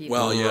 100 people.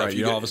 Well, yeah,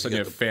 right. All of a sudden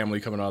you have family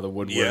coming out of the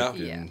woodwork.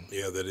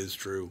 Yeah, that is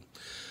true.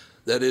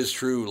 That is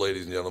true,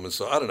 ladies and gentlemen.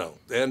 So I don't know.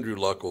 Andrew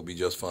Luck will be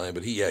just fine,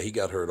 but he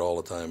got hurt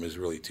all the time. It's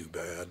really too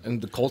bad. And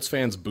the Colts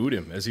fans booed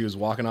him as he was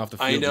walking off the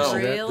field. I know.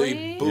 Really?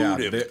 They booed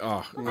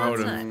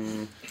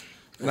him.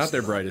 Not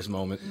their brightest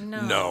moment.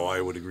 No, I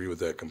would agree with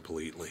that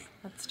completely.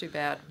 That's too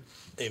bad.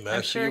 Hey,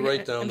 Max, you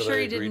write down that I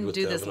agreed with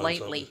he Devin didn't do this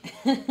lightly.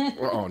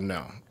 Oh,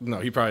 no. No,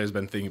 he probably has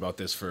been thinking about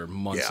this for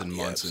months and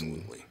months.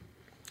 Absolutely.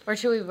 Or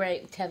should we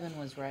write, Tevin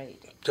was right?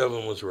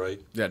 Tevin was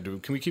right. Yeah,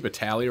 can we keep a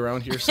tally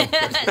around here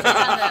somewhere? on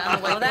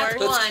the that's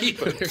Let's one.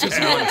 keep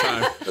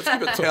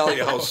a tally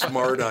how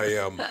smart I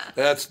am.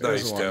 That's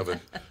nice, Tevin.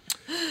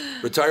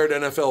 Retired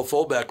NFL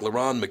fullback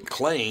LeRon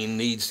McClain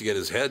needs to get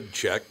his head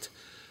checked.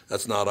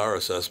 That's not our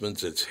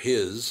assessments, it's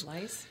his.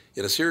 Nice.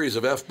 In a series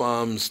of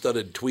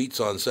F-bomb-studded tweets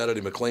on Saturday,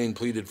 McClain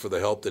pleaded for the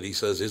help that he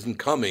says isn't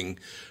coming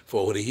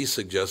for what he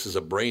suggests is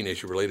a brain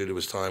issue related to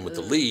his time with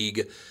the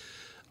league.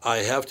 I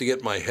have to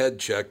get my head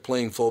checked.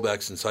 Playing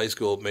fullback since high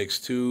school, it makes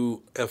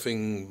too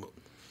effing...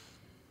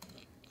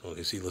 Oh,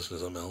 is he listening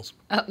to something else?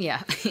 Oh, yeah.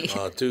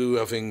 Too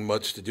effing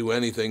much to do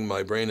anything.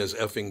 My brain is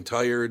effing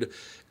tired.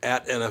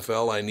 At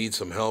NFL, I need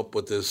some help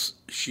with this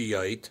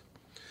Shiite.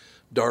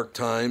 Dark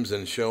times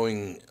and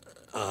showing,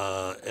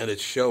 and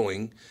it's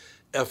showing.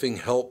 Effing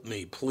help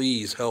me.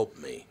 Please help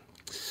me.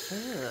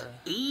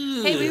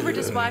 Hey, we were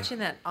just watching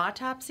that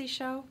autopsy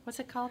show. What's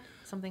it called?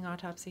 Something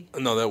autopsy?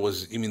 No, that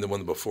was, you mean the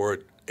one before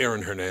it?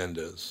 Aaron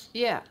Hernandez.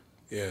 Yeah.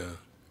 Yeah.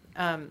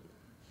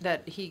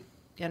 That he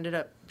ended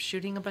up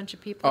shooting a bunch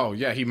of people. Oh,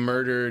 yeah, he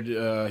murdered,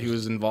 he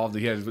was involved,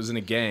 was in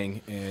a gang,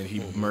 and he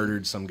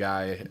murdered some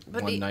guy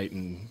one night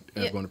and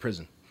going to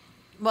prison.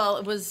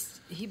 Well,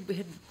 he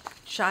had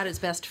shot his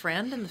best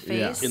friend in the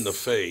face. Yeah. In the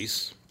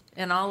face.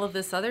 And all of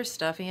this other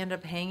stuff. He ended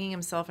up hanging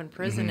himself in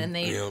prison, and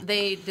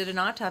they did an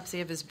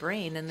autopsy of his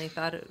brain, and they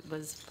thought it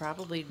was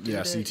probably due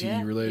to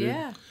CTE related.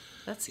 Yeah,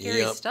 that's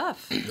scary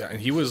stuff. Yeah, and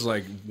he was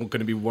like going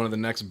to be one of the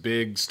next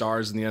big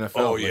stars in the NFL.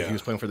 Oh, Like, he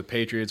was playing for the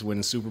Patriots,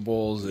 winning Super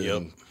Bowls,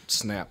 and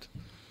snapped.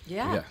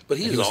 Yeah. But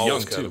he was always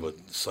young, kind too. of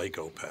a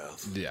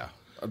psychopath. Yeah.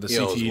 The He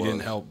always CTE didn't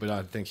was. help, but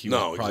I think he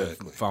No, probably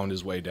exactly. found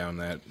his way down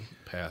that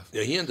path.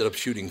 Yeah, he ended up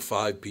shooting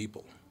 5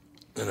 people.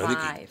 And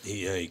I think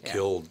he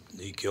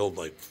killed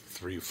like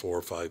 3,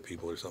 4, 5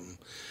 people or something.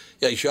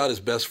 Yeah, he shot his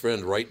best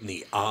friend right in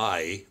the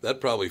eye. That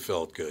probably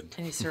felt good.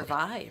 And he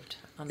survived.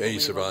 Yeah, he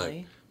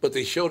survived. But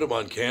they showed him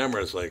on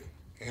camera. It's like,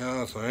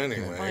 yeah, so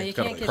anyway. Well, you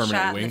can't get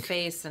shot in the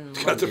face and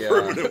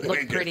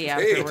look pretty Hey,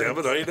 afterwards.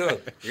 Tevin, how you doing?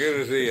 Good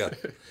to see you.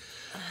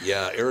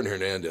 Yeah, Aaron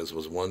Hernandez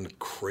was one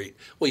great.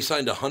 Well, he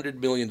signed a $100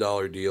 million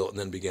deal and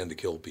then began to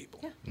kill people.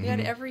 Yeah, he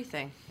had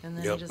everything. And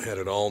then just had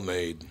it all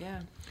made.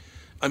 Yeah.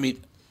 I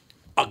mean,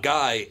 a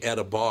guy at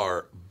a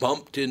bar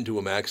bumped into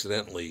him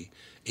accidentally.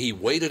 He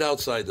waited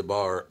outside the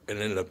bar and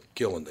ended up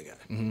killing the guy.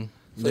 Mm-hmm.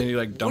 Then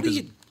he dumped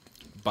his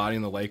body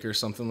in the lake or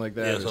something like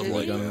that. Yeah, something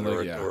like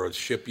that, Yeah. or a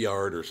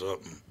shipyard or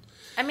something.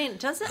 I mean,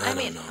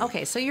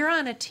 okay, so you're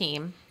on a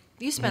team.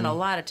 You spend a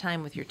lot of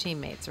time with your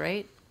teammates,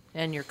 right?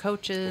 And your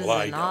coaches Well,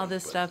 I and all don't,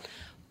 this stuff.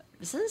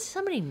 Doesn't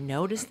somebody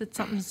notice that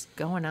something's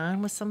going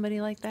on with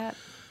somebody like that?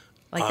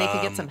 Like they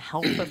could get some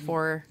help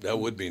before. That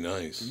would be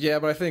nice. Yeah,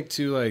 but I think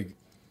too,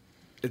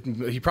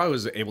 he probably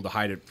was able to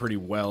hide it pretty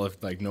well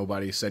if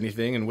nobody said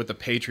anything. And with the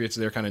Patriots,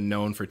 they're kind of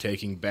known for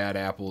taking bad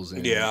apples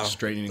and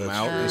straightening them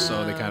out. And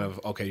so they kind of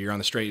you're on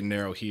the straight and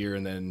narrow here.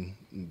 And then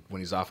when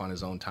he's off on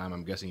his own time,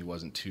 I'm guessing he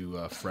wasn't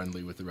too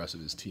friendly with the rest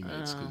of his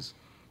teammates because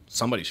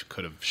somebody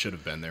should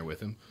have been there with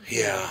him.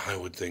 Yeah, I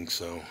would think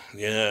so.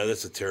 Yeah,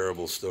 that's a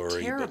terrible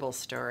story. Terrible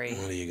story.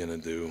 What are you going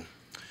to do?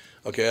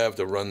 Okay, I have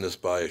to run this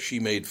by.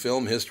 She made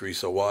film history,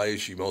 so why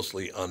is she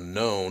mostly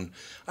unknown?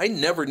 I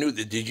never knew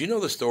that. Did you know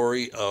the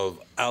story of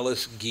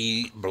Alice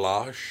Guy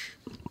Blache?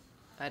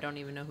 I don't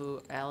even know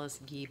who Alice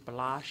Guy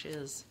Blache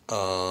is.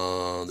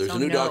 There's a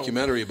new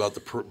documentary about the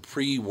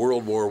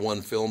pre-World War I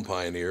film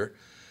pioneer.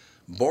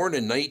 Born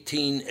in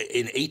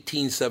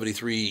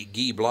 1873,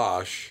 Guy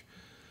Blache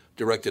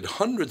directed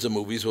hundreds of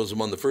movies, was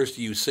among the first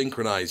to use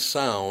synchronized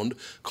sound,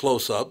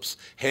 close-ups,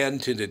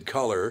 hand-tinted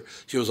color.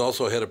 She was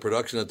also head of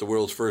production at the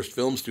world's first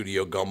film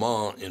studio,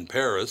 Gaumont, in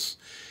Paris.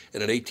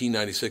 And in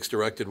 1896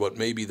 directed what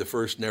may be the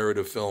first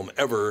narrative film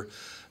ever,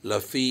 La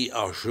Fille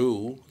à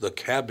Joux, The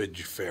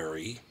Cabbage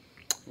Fairy,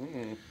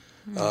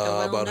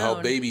 about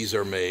how babies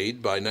are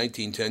made. By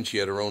 1910, she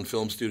had her own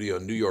film studio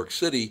in New York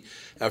City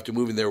after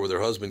moving there with her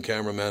husband,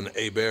 cameraman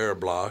Hébert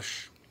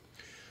Blache.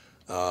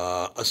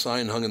 A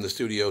sign hung in the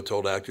studio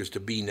told actors to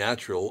be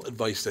natural,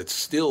 advice that's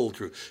still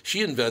true. She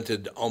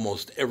invented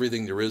almost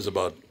everything there is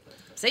about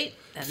See,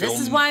 and film,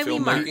 this is why we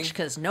filmmaking. march,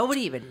 because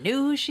nobody even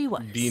knew who she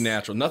was. Be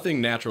natural.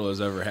 Nothing natural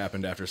has ever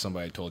happened after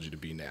somebody told you to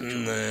be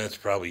natural. That's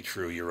probably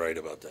true. You're right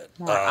about that.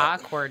 More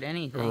awkward,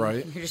 anything.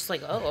 Right. You're just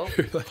like, oh.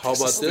 How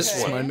about this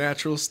It's one? my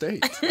natural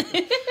state.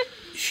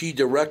 She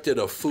directed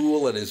A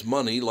Fool and His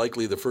Money,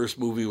 likely the first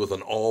movie with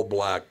an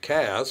all-black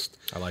cast.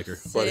 I like her.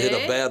 But hit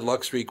a bad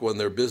luck streak when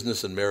their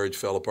business and marriage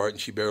fell apart,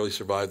 and she barely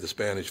survived the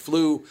Spanish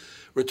flu.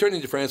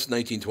 Returning to France in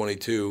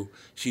 1922,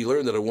 she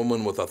learned that a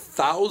woman with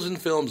 1,000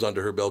 films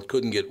under her belt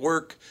couldn't get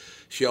work.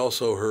 She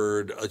also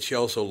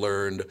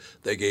learned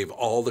they gave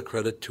all the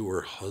credit to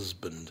her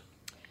husband.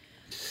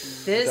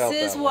 This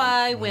is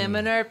why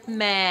women are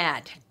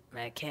mad.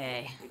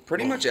 Okay.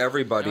 Pretty much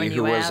everybody When who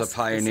you was ask, a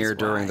pioneer this is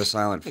during why. the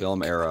silent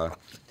film era,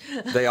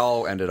 they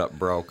all ended up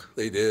broke.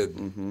 They did.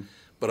 Mm-hmm.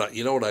 But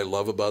you know what I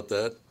love about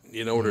that?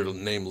 You know what her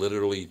name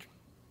literally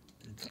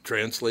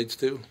translates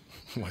to?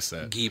 What's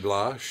that? Guy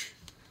Blache,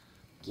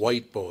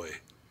 white boy.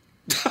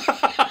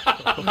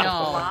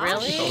 No,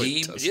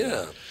 really?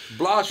 Yeah.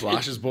 Blasch.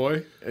 Blasch's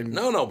boy?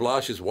 No,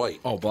 Blasch is white.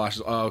 Oh, Blasch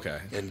is... Oh, okay.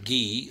 And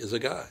Guy is a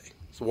guy.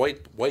 It's a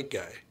white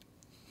guy.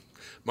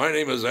 My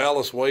name is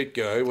Alice White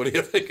Guy. What do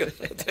you think?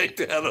 Take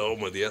that home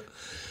with you.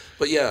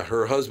 But yeah,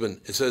 her husband,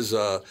 it says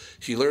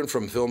she learned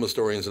from film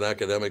historians and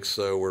academics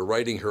were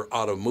writing her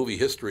out of movie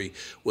history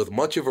with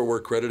much of her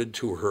work credited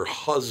to her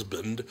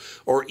husband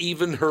or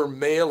even her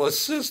male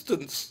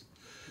assistants.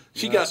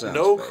 She got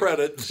no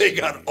credit. They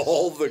got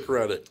all the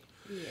credit.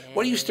 Yay.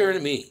 What are you staring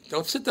at me?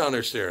 Don't sit down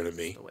there staring at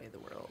me. The way the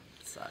world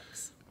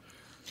sucks.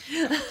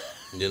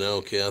 You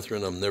know,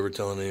 Catherine, I'm never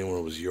telling anyone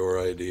it was your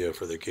idea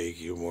for the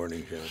KQ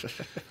morning show.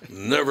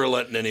 Never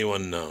letting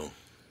anyone know.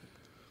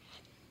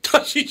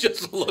 She's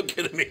just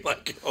looking at me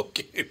like,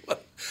 okay.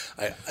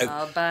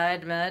 I'll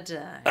bide my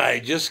time. I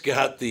just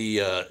got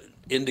the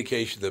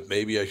indication that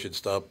maybe I should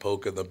stop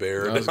poking the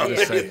bear. I was going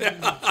to say,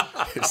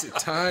 is it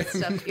time?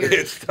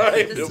 It's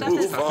time to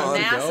move on.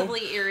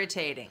 Massively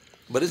irritating.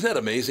 But isn't that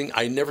amazing?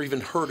 I never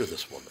even heard of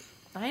this woman.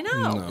 I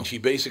know. No. She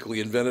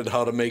basically invented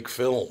how to make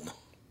film.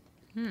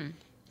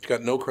 She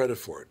got no credit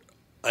for it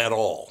at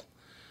all.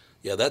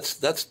 Yeah, that's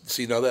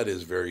see, now that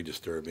is very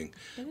disturbing.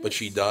 But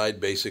she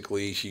died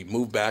basically, she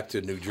moved back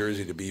to New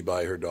Jersey to be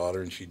by her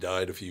daughter, and she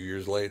died a few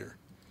years later.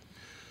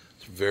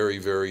 It's very,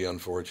 very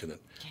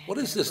unfortunate. What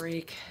is this?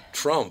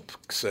 Trump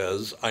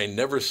says, I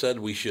never said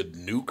we should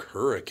nuke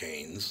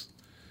hurricanes.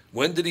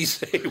 When did he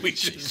say we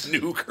should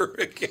nuke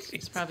hurricanes?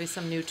 It's probably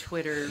some new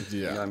Twitter.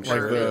 Yeah, I'm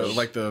sure.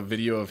 Like the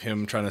video of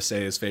him trying to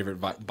say his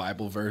favorite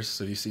Bible verse.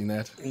 Have you seen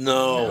that?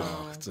 No.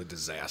 It's a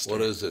disaster.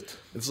 What is it?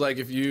 It's like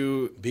if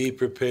you... Be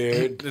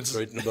prepared. It's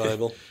right in the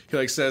Bible. He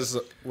like says,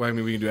 well, I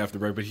mean, we can do after the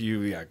break, but he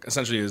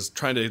essentially is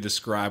trying to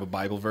describe a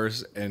Bible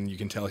verse, and you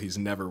can tell he's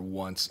never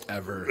once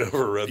ever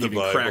read the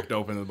Bible. Cracked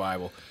open the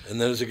Bible.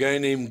 And there's a guy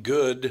named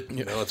Good.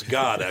 No, it's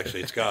God,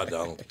 actually. It's God,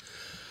 Donald.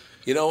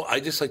 You know, I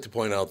just like to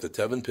point out that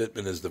Tevin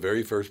Pittman is the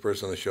very first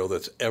person on the show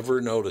that's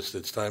ever noticed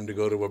it's time to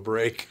go to a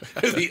break.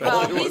 He's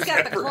got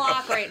the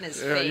clock right in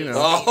his face. You know.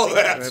 Oh,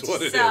 that's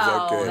what it is.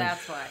 Okay,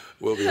 that's why.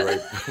 We'll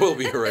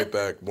be right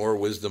back. More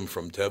wisdom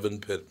from Tevin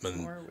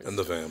Pittman and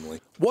the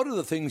family. What are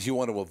the things you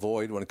want to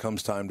avoid when it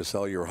comes time to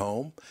sell your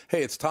home?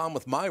 Hey, it's Tom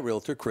with my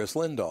realtor, Chris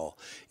Lindahl.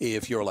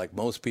 If you're like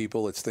most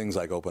people, it's things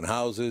like open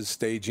houses,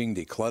 staging,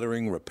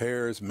 decluttering,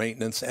 repairs,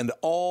 maintenance, and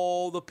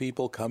all the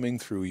people coming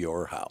through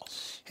your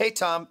house. Hey,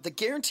 Tom, the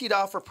Guaranteed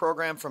Offer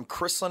program from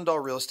Chris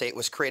Lindahl Real Estate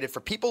was created for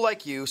people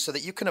like you so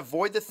that you can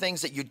avoid the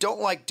things that you don't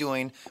like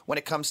doing when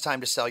it comes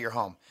time to sell your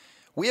home.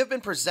 We have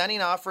been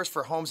presenting offers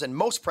for homes in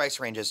most price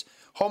ranges.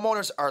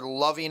 Homeowners are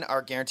loving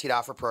our Guaranteed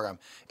Offer program,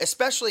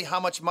 especially how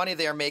much money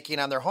they are making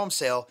on their home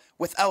sale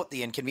without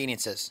the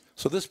inconveniences.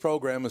 So this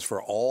program is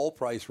for all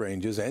price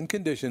ranges and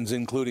conditions,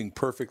 including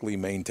perfectly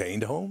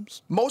maintained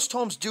homes? Most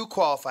homes do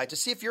qualify. To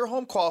see if your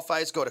home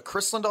qualifies, go to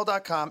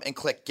chrislindahl.com and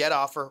click Get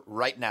Offer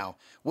right now.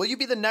 Will you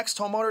be the next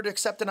homeowner to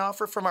accept an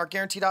offer from our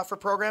Guaranteed Offer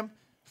program?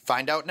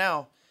 Find out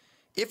now.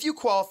 If you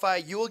qualify,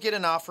 you will get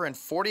an offer in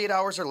 48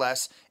 hours or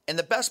less, and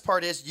the best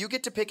part is you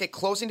get to pick a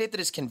closing date that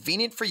is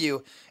convenient for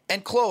you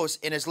and close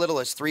in as little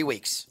as 3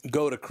 weeks.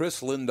 Go to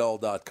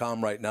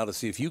chrislindahl.com right now to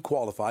see if you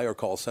qualify or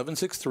call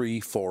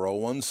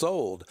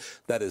 763-401-SOLD.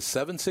 That is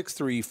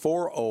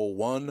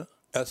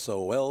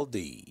 763-401-SOLD.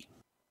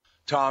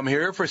 Tom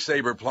here for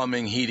Sabre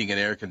Plumbing, Heating, and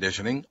Air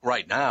Conditioning.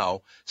 Right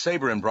now,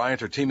 Sabre and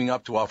Bryant are teaming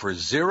up to offer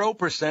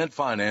 0%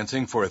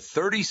 financing for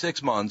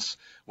 36 months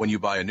when you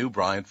buy a new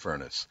Bryant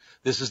furnace.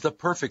 This is the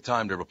perfect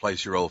time to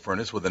replace your old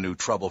furnace with a new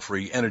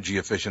trouble-free,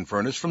 energy-efficient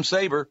furnace from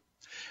Sabre.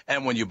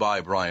 And when you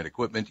buy Bryant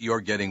equipment,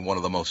 you're getting one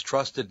of the most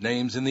trusted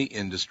names in the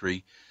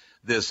industry.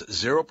 This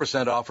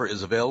 0% offer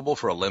is available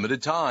for a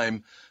limited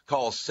time.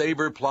 Call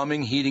Sabre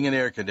Plumbing, Heating, and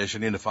Air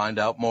Conditioning to find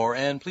out more,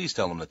 and please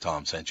tell them that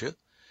Tom sent you.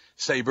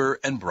 Sabre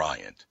and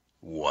Bryant,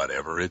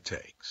 whatever it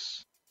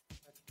takes. Back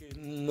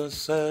in the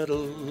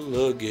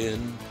saddle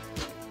again.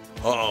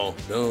 Oh,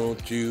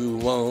 don't you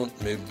want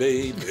me,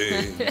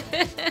 baby?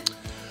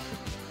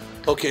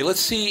 Okay, let's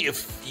see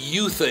if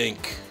you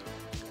think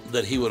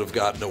that he would have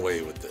gotten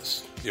away with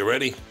this. You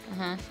ready?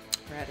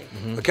 Ready.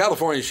 A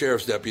California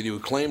sheriff's deputy who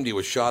claimed he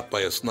was shot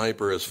by a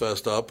sniper has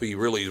fessed up. He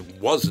really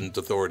wasn't,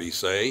 authorities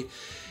say.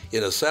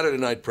 In a Saturday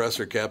night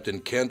presser, Captain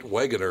Kent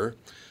Wegener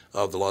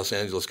of the Los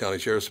Angeles County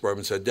Sheriff's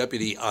Department said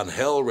Deputy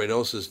Angel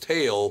Reynosa's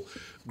tail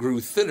grew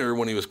thinner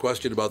when he was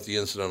questioned about the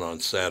incident on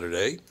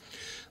Saturday.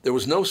 There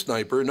was no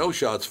sniper, no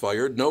shots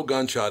fired, no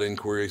gunshot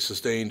injury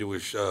sustained to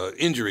his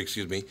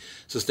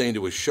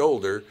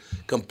shoulder,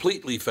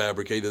 completely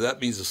fabricated. That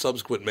means the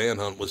subsequent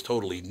manhunt was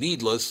totally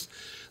needless.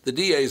 The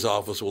DA's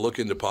office will look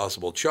into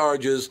possible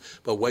charges,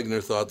 but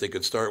Wegener thought they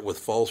could start with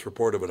false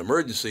report of an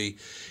emergency.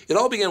 It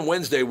all began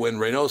Wednesday when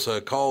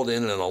Reynosa called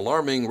in an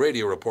alarming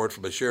radio report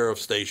from a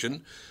sheriff's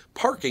station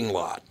parking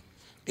lot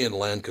in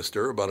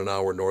Lancaster, about an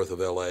hour north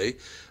of L.A.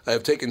 I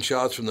have taken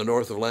shots from the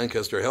north of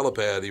Lancaster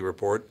helipad, he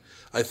reported.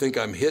 I think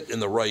I'm hit in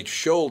the right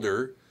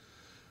shoulder.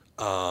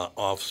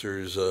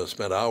 Officers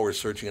spent hours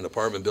searching an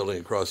apartment building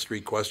across the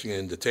street, questioning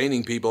and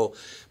detaining people,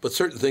 but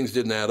certain things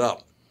didn't add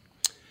up.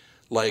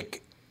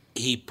 Like,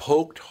 he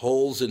poked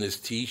holes in his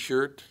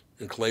T-shirt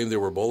and claimed there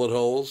were bullet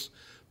holes,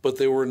 but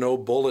there were no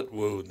bullet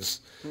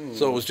wounds.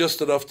 So it was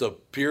just enough to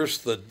pierce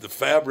the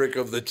fabric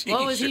of the T-shirt.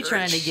 What was he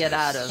trying to get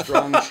out of?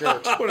 Strong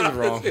shirt. What is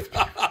wrong?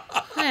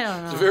 I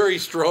don't know. It's a very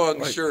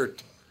strong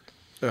shirt.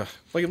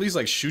 Like at least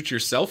like shoot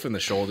yourself in the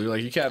shoulder.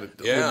 Like you can't.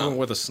 Yeah.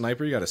 With a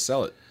sniper, you got to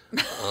sell it.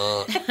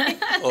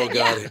 Oh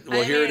God!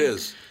 Well, here it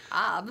is.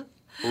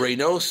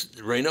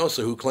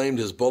 Reynosa, who claimed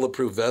his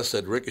bulletproof vest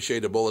had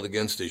ricocheted a bullet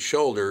against his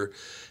shoulder,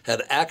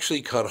 had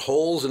actually cut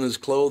holes in his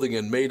clothing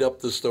and made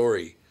up the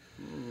story.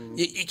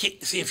 You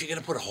can't see, if you're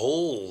going to put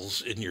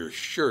holes in your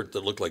shirt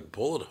that look like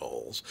bullet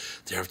holes,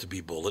 there have to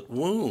be bullet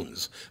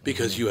wounds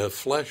because you have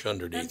flesh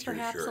underneath your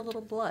Perhaps shirt. a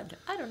little blood.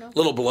 I don't know.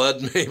 Little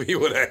blood maybe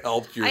would have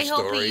helped your I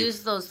story. hope he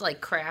used those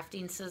like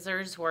crafting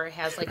scissors where it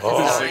has like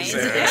Oh, designs.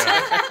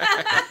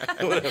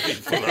 exactly.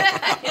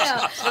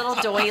 Yeah, little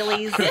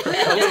doilies.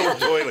 A little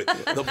doily.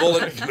 The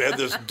bullet had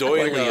this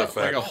doily effect.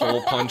 Like a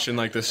hole punch in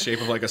like the shape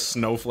of like a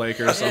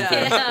snowflake or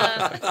something.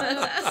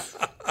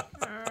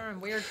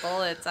 Weird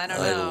bullets. I don't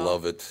know. I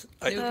love it.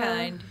 New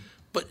kind.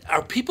 But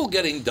are people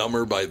getting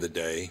dumber by the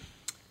day?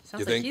 Sounds you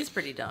like think? he's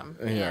pretty dumb.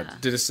 Yeah.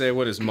 Did it say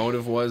what his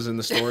motive was in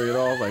the story at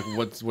all? Like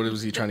what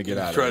was he trying to get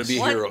out of it? Trying to be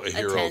a hero.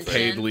 Attention.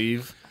 Paid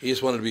leave. He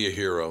just wanted to be a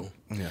hero.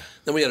 Yeah.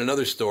 Then we had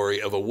another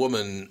story of a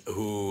woman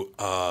who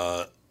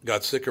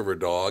got sick of her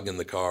dog in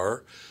the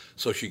car,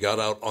 so she got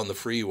out on the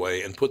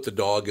freeway and put the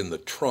dog in the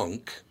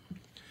trunk,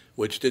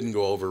 which didn't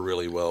go over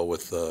really well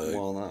with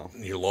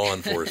your law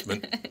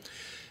enforcement.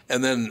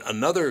 And then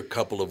another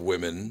couple of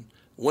women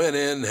went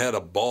in, had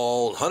a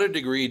ball,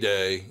 100-degree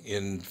day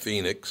in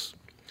Phoenix,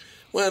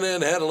 went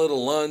in, had a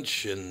little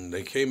lunch, and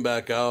they came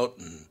back out,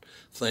 and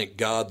thank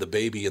God the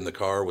baby in the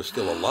car was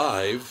still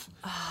alive.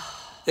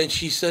 And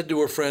she said to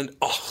her friend,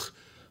 "Oh,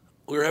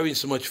 we were having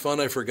so much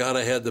fun, I forgot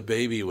I had the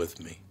baby with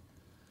me."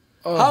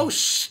 Oh. How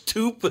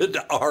stupid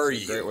are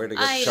you? Great way to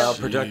get Child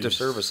Protective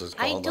Services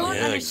I called. don't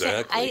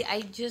understand. Exactly.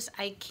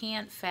 I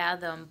can't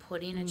fathom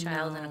putting a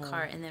child in a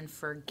car and then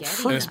forgetting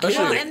And them.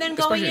 especially, and then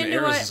going especially in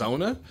into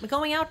Arizona.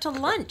 going out to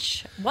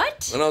lunch.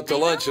 What? Went out to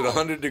lunch at a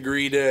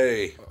 100-degree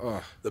day.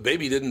 The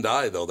baby didn't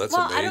die, though. That's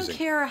Well, amazing. I don't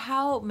care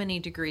how many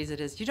degrees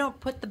it is. You don't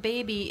put the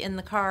baby in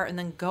the car and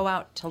then go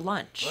out to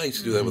lunch. I used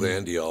to do that with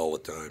Andy all the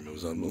time. It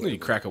was unbelievable. You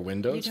crack a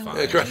window, it's fine.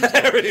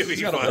 Everything's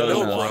You got a fine, bowl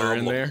no of water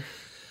in problem. there.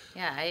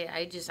 Yeah,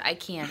 I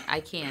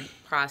can't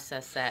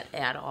process that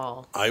at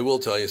all. I will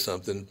tell you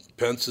something.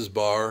 Pence's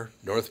Bar,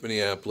 North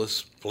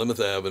Minneapolis, Plymouth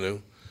Avenue.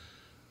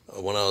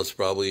 When I was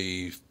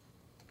probably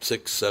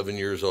 6, 7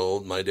 years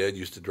old, my dad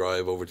used to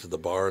drive over to the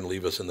bar and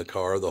leave us in the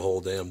car the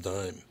whole damn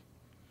time.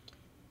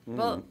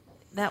 Well,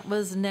 that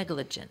was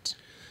negligent.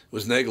 It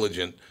was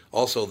negligent.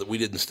 Also, that we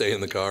didn't stay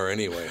in the car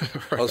anyway.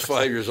 I was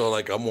 5 years old,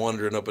 like I'm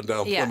wandering up and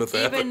down Plymouth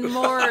Avenue. Even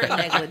more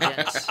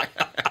negligent.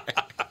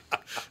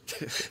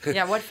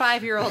 Yeah, what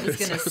 5-year-old is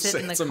going to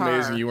sit in the It's car?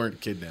 amazing you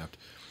weren't kidnapped.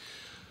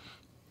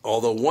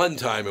 Although one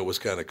time it was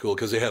kind of cool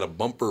because they had a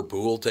bumper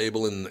pool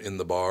table in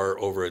the bar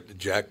over at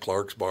Jack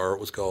Clark's bar, it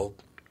was called.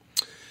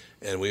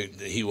 And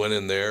he went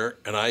in there,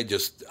 and I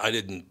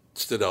didn't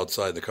sit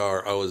outside the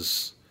car. I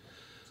was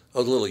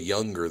a little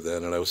younger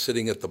then, and I was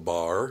sitting at the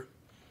bar,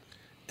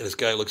 and this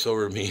guy looks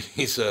over at me and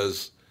he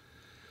says,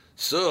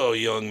 "So,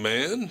 young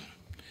man,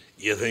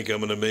 you think I'm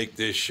going to make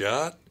this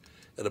shot?"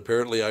 And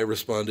apparently I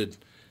responded,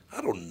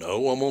 "I don't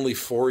know. I'm only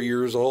 4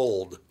 years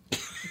old."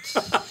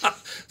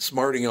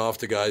 Smarting off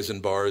to guys in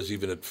bars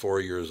even at 4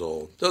 years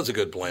old. That was a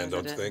good plan,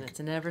 don't you think? It's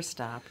never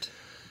stopped.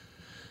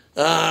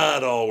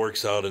 It all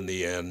works out in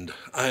the end.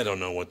 I don't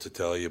know what to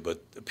tell you,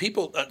 but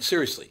people,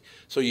 seriously.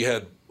 So you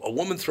had a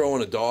woman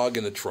throwing a dog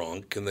in the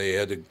trunk, and they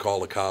had to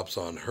call the cops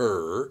on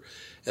her.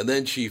 And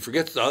then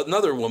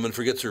another woman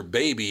forgets her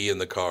baby in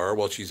the car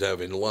while she's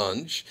having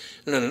lunch.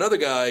 And then another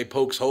guy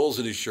pokes holes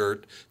in his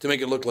shirt to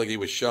make it look like he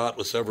was shot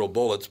with several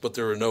bullets, but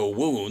there are no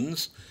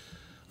wounds.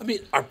 I mean,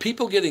 are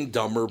people getting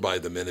dumber by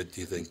the minute,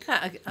 do you think?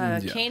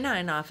 A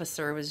canine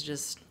officer was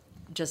just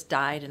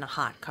died in a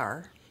hot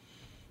car.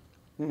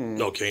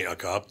 Okay, a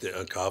cop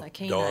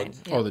canine, dog.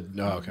 yeah.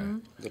 Oh, okay.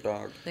 The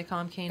dog. They call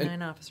them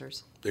canine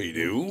officers. They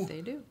do?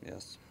 They do.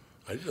 Yes.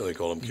 I didn't know they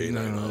call them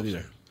canine No,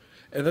 officers.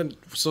 And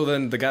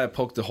then the guy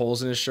poked the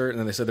holes in his shirt, and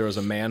then they said there was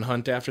a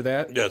manhunt after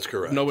that. That's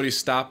correct. Nobody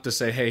stopped to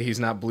say, "Hey, he's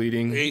not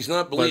bleeding. He's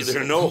not bleeding.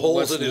 There are no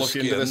holes in his Let's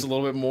look into skin." this a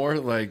little bit more."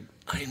 Like,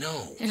 I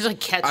know. There's like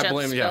ketchup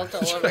blame- yeah.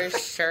 spilled all over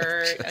his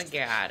shirt. Oh,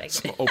 God.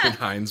 some open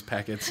Heinz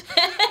packets.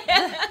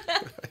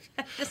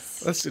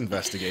 Let's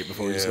investigate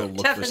before we just go look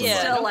for Tevin's something.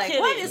 still like,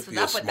 what is Be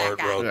a up with that smart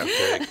guy? route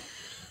to take.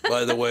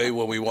 By the way,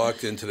 when we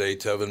walked in today,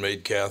 Tevin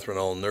made Catherine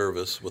all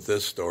nervous with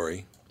this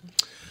story.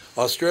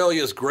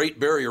 Australia's Great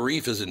Barrier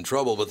Reef is in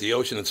trouble, but the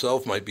ocean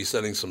itself might be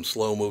sending some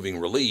slow-moving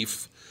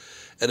relief.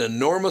 An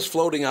enormous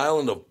floating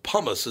island of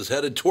pumice is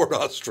headed toward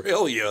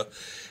Australia,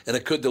 and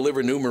it could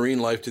deliver new marine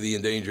life to the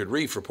endangered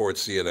reef,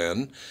 reports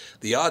CNN.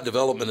 The odd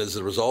development is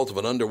the result of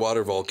an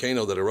underwater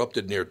volcano that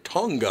erupted near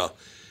Tonga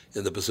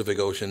in the Pacific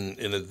Ocean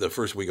in the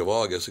first week of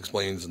August,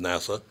 explains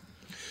NASA.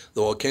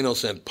 The volcano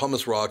sent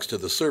pumice rocks to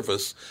the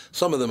surface,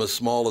 some of them as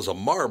small as a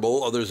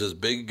marble, others as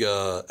big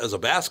as a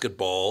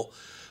basketball,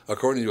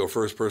 according to a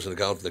first-person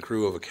account from the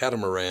crew of a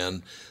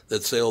catamaran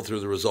that sailed through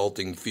the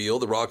resulting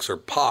field. The rocks are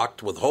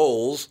pocked with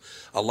holes,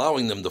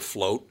 allowing them to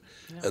float,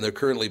 and they're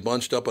currently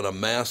bunched up in a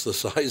mass the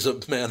size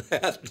of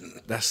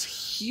Manhattan.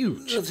 That's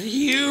huge. That's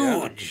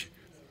huge.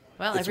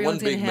 Well, It's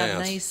everyone's one going to big have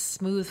mass. nice,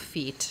 smooth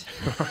feet.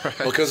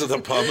 Because of the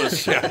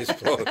pumice. Yeah, I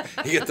suppose.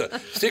 You get to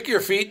stick your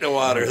feet in the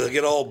water. They'll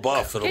get all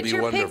buff. It'll Get be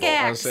your wonderful.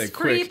 pickaxe. I would say,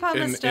 Free quick,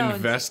 pumice stones.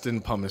 invest in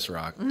pumice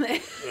rock.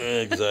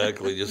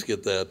 Exactly. Just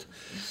get that.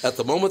 At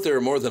the moment, there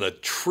are more than 1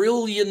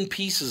 trillion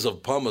pieces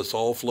of pumice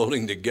all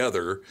floating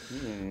together.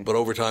 But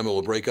over time, it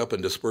will break up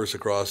and disperse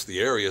across the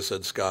area,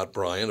 said Scott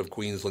Bryan of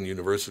Queensland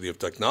University of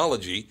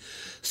Technology.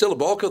 Still, a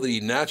bulk of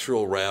the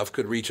natural raft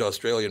could reach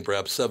Australia in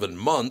perhaps 7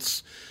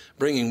 months,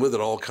 bringing with it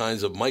all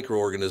kinds of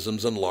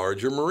microorganisms and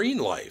larger marine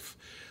life.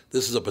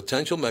 This is a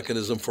potential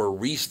mechanism for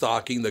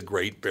restocking the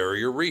Great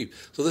Barrier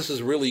Reef. So this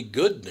is really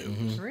good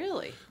news.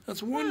 Really?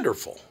 That's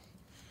wonderful.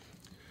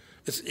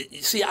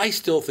 See, I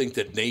still think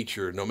that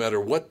nature, no matter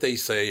what they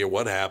say or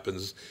what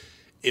happens,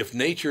 if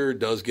nature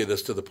does get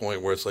us to the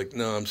point where it's like,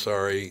 no, I'm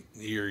sorry,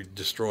 you're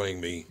destroying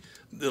me,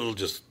 it'll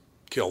just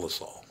kill us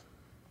all.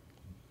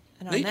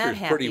 And on that Nature's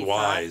happy pretty thought-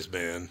 wise,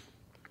 man.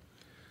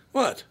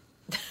 What?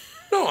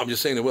 No, I'm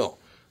just saying it will.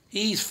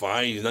 He's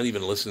fine. He's not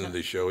even listening to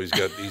the show. He's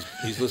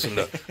listening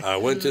to, I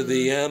went to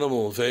the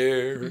animal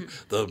fair.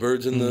 The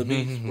birds and the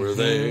bees were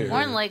there. More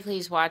than likely,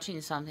 he's watching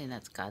something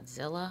that's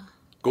Godzilla.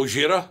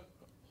 Gojira?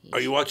 Are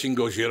you watching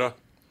Gojira?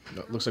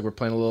 Looks like we're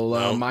playing a little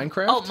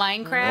Minecraft. Oh,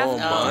 Minecraft? Oh,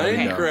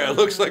 Minecraft. okay.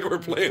 Looks like we're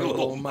playing a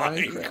little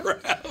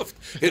Minecraft.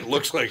 It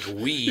looks like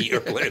we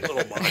are playing a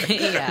little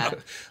Minecraft. Yeah.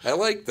 I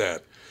like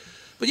that.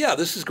 But yeah,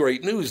 this is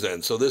great news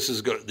then. So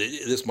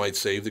this might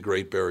save the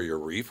Great Barrier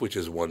Reef, which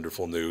is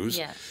wonderful news.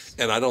 Yes.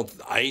 And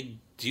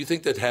do you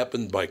think that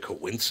happened by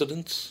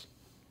coincidence?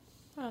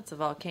 Well, it's a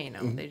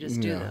volcano. They just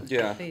do them.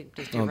 Yeah. They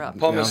just erupt.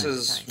 Pumice all the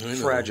is time.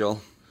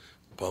 fragile.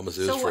 Pumice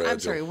is So fragile. I'm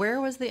sorry.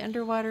 Where was the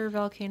underwater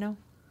volcano?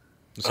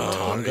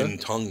 In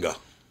Tonga.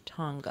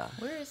 Tonga.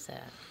 Where is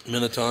that?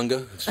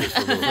 Minnetonka. It's just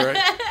a little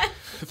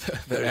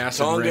The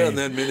acid Tonga rain. and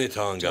then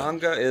Minnetonka.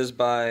 Tonga is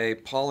by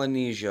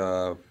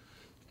Polynesia.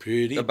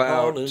 Pretty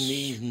About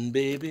Polynesian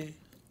baby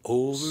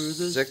over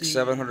the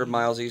 600-700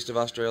 miles east of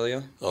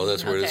Australia. Oh,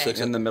 that's where it is.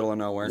 In the middle of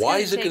nowhere. Why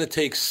is it going to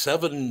take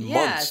 7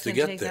 months to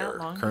get there?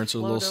 Currents are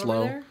a little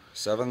slow.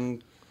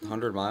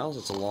 700 miles?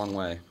 It's a long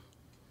way.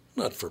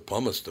 Not for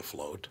pumice to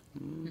float.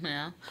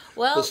 Yeah.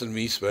 Well, Listen to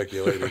me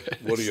speculating.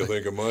 What do you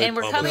think of my and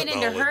we're pumice coming into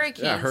knowledge?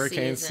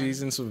 hurricane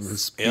season, so the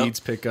speeds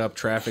pick up,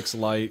 traffic's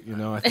light.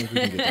 I think we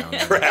can get down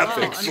there.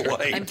 Traffic's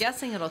light. I'm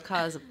guessing it'll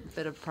cause a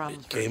bit of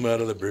problem. Came out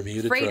of the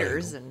Bermuda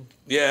freighters Triangle.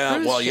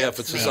 and cruise if ships,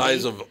 it's the maybe.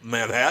 size of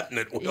Manhattan,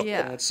 it will.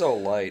 Yeah. It's so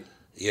light.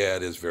 Yeah,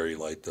 it is very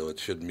light, though. It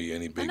shouldn't be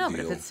any I big know, deal.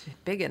 but if it's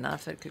big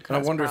enough, it could cause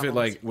And I wonder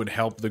problems. if it would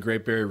help the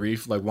Great Barrier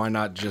Reef. Why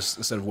not just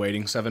instead of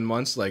waiting 7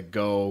 months,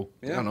 go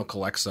I don't know,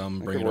 collect some,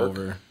 bring it could work.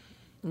 over.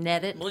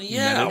 net it. Well,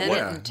 yeah, net what-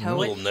 it and tow a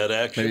little it. net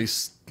action. Maybe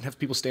have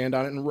people stand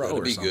on it and row That'd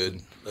or be something.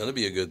 good. That'd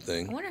be a good I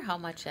thing. wonder how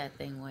much that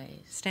thing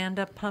weighs. Stand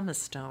up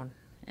pumice stone.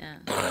 Yeah.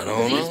 I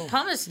don't You use know.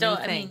 pumice stone.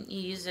 New I thing. mean, you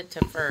use it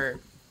for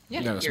Yeah,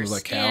 it your smells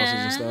like cows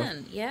and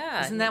skin stuff.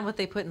 yeah. Isn't that what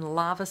they put in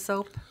lava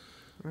soap?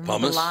 Remember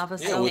Pumice? Lava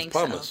Yeah, soap. with think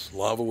so. pumice.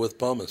 Lava with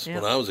pumice.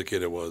 Yep. When I was a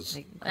kid, it was.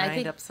 They I grind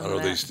think- up some I know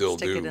of they that, still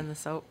stick do. it in the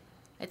soap.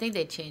 I think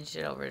they changed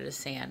it over to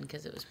sand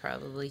because it was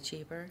probably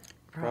cheaper.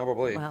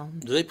 Probably. Well,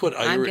 Do they put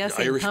I'm Irish,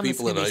 guessing Irish pumice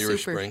people in can be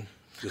Irish super- Spring?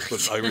 Just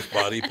put Irish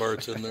body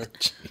parts in there?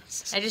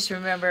 I just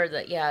remember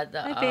that. Yeah,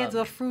 I made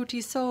the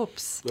fruity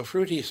soaps. The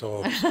fruity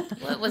sauce.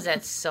 what was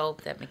that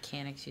soap that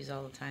mechanics use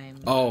all the time?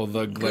 Oh,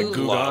 the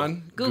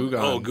Goo-Gon? Goop.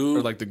 Goo-Gon. Oh, Goop.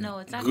 Or like the No,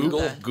 it's not Google?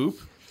 Goop. Goop?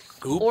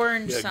 Goop?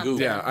 Orange Yeah, something.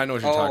 goop. Yeah, I know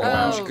what you're talking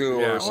about. Orange goo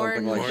Yeah. or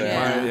something like Orange,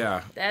 that.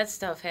 Yeah. That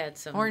stuff had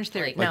some Orange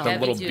theory. like, Like the heavy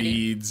little duty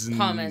beads and-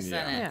 pumice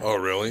yeah. in it. Oh,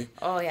 really?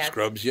 Oh yeah.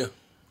 Scrubs you?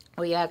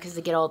 Oh yeah, because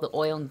they get all the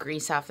oil and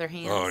grease off their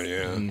hands. Oh,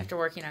 yeah. After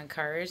working on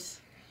cars.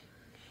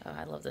 Oh,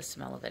 I love the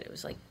smell of it. It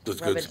was like That's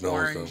good rubbing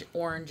smell,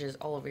 oranges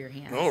all over your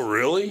hands. Oh,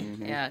 really?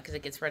 Yeah, because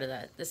it gets rid of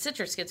that. The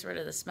citrus gets rid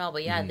of the smell,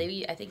 but yeah,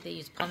 I think they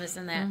use pumice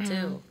in that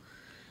too.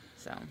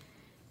 So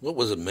What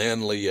was it?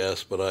 Manly,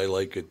 yes, but I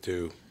like it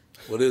too.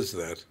 What is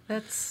that?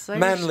 That's Irish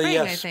Manly, Spring,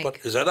 yes, I think.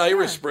 but is that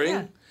Irish Yeah, Spring?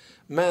 yeah.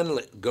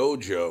 Manly,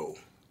 Gojo.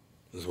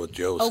 Is what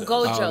Joe said.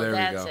 Gojo, Oh, there we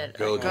that's go. it.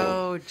 Gojo.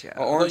 Gojo.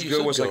 Oh, orange you goo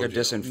said was like a Gojo. I said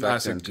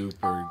disinfectant. Goop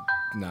or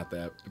not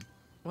that.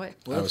 What?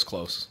 I was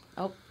close.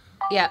 Oh,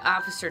 yeah,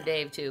 Officer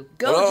Dave too.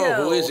 Gojo.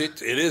 Oh, who is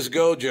it? It is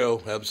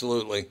Gojo,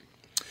 absolutely.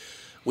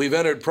 We've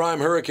entered prime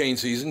hurricane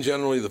season,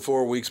 generally the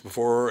 4 weeks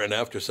before and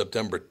after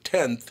September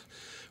 10th,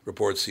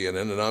 reports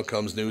CNN. And now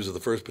comes news of the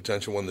first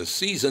potential one this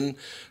season.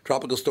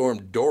 Tropical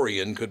storm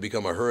Dorian could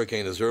become a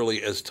hurricane as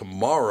early as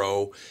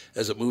tomorrow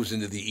as it moves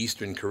into the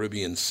eastern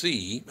Caribbean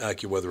Sea.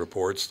 AccuWeather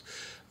reports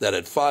that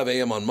at 5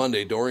 a.m. on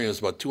Monday, Dorian is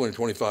about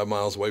 225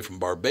 miles away from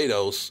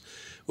Barbados,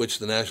 which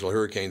the National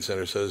Hurricane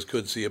Center says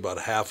could see about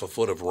half a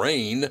foot of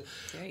rain.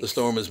 The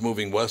storm is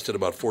moving west at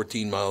about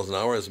 14 miles an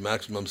hour, has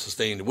maximum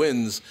sustained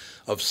winds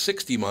of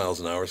 60 miles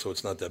an hour, so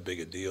it's not that big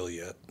a deal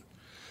yet.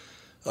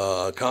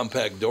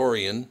 Compact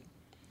Dorian,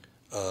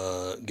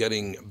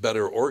 getting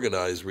better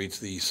organized,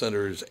 reached the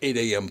center's 8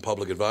 a.m.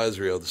 public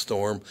advisory of the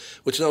storm,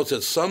 which notes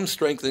that some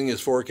strengthening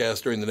is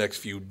forecast during the next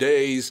few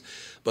days.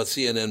 But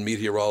CNN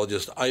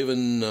meteorologist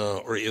Ivan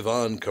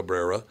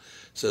Cabrera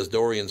says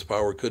Dorian's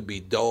power could be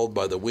dulled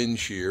by the wind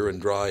shear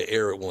and dry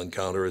air it will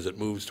encounter as it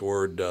moves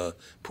toward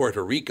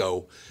Puerto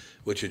Rico,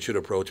 which it should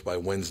approach by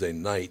Wednesday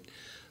night.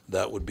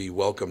 That would be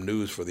welcome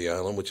news for the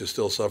island, which is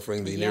still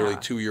suffering the nearly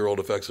 2-year-old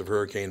effects of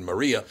Hurricane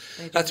Maria.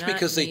 That's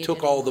because they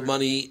took all the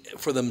money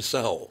for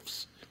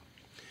themselves.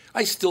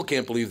 I still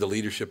can't believe the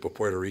leadership of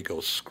Puerto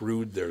Rico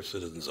screwed their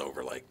citizens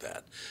over like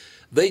that.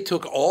 They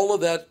took all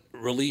of that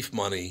relief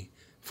money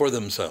for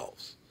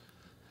themselves.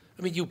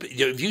 I mean,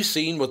 have you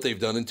seen what they've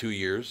done in 2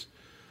 years?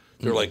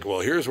 They're like, well,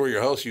 here's where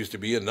your house used to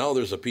be, and now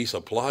there's a piece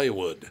of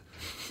plywood.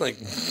 Like,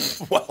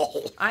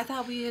 well. I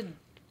thought we had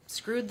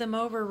screwed them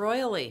over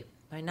royally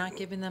by not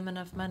giving them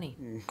enough money.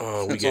 It's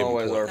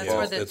always our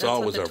fault. That's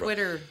what the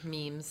Twitter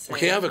memes say.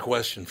 Okay, I have a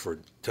question for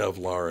Tev,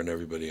 Lara, and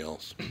everybody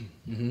else.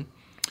 And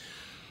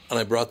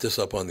I brought this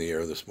up on the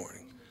air this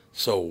morning.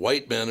 So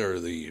white men are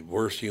the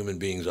worst human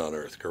beings on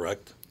earth,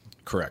 correct?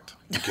 Correct.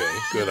 Okay,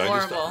 good.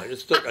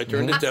 I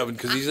turned to Devin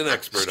because he's an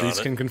expert on it. Streets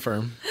can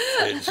confirm.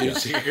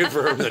 Streets can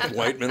confirm that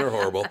white men are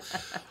horrible.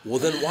 Well,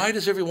 then why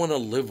does everyone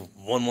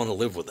want to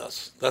live with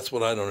us? That's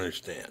what I don't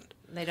understand.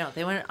 They don't.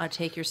 They want to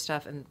take your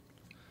stuff and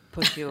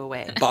push you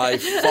away. By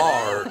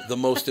far, the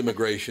most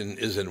immigration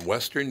is in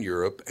Western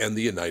Europe and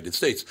the United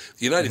States.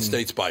 The United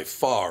States, by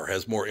far,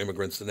 has more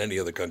immigrants than any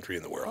other country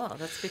in the world. Well,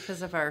 that's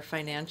because of our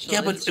financial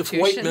but if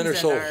white men are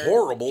so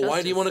horrible,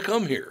 why do you want to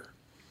come here?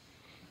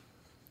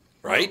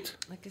 Right?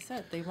 Like I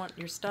said, they want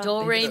your stuff.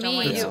 Do re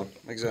mi.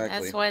 Exactly.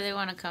 That's why they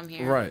want to come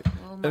here. Right. A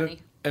little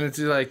money. And it's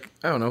like,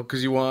 I don't know,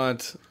 because you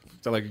want,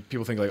 like,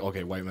 people think, like,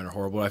 okay, white men are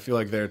horrible. I feel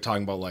like they're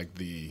talking about, like,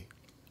 the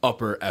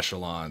upper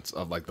echelons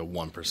of, like, the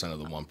 1% of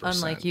the 1%.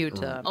 Unlike you,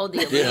 Tom. Oh, the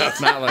elite. Yeah,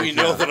 it's not like we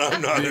know that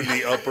I'm not in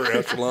the upper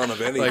echelon of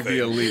anything. Like the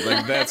elite.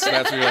 Like, that's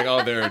where you're like,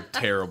 oh, they're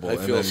terrible. I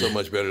feel so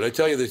much better. Did I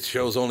tell you the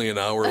show's only an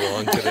hour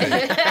long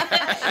today?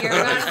 You're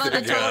on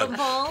the totem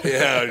pole?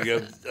 Yeah,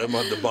 I'm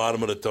on the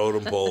bottom of the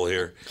totem pole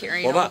here.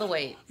 Carrying all the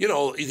weight. You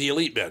know, the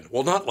elite men.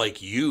 Well, not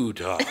like you,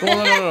 Tom.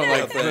 Well, no.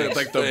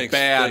 Like the Thanks,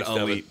 bad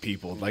Devin. elite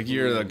people. Like,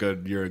 you're a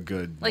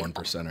good Like,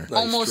 1%er.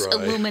 Almost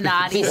try.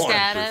 Illuminati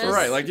status.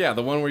 Right, like, yeah,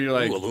 the one where you're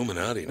like... Ooh,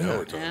 Illuminati, now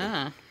we're talking.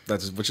 Yeah.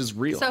 Which is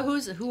real. So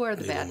who are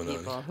the bad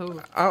people?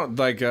 Who?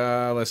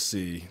 Let's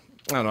see.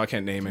 I don't know. I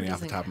can't name any off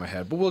the top of my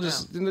head, but we'll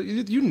just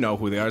you know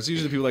who they are. It's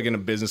usually people like in a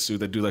business suit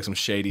that do like some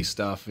shady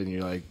stuff, and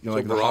you're like,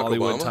 like the Barack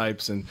Hollywood Obama?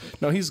 types. And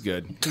no, he's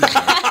good.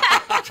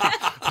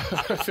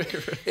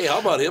 Hey, how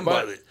about him?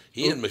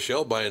 He and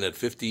Michelle buying that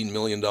 $15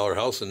 million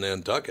house in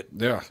Nantucket.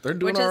 Yeah, they're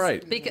doing all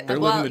right. They're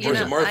well, living the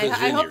dream.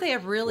 I hope they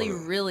have really,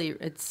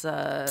 it's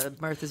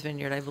Martha's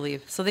Vineyard, I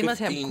believe. So they must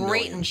have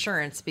great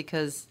insurance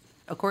because,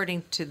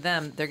 according to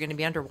them, they're going to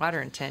be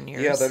underwater in 10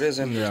 years. Yeah, that is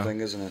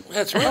interesting, isn't it?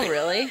 That's right. Oh,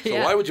 really?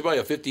 So why would you buy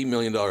a $15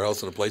 million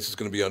house in a place that's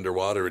going to be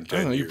underwater in 10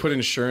 I don't know, years? you put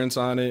insurance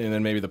on it, and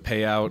then maybe the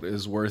payout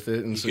is worth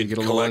it, and so you could get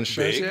a little collect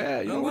insurance. big.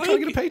 Yeah, I we're trying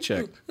to get a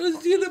paycheck.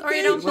 Or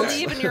you don't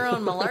believe in your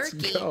own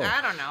malarkey. go.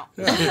 I don't know.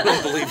 You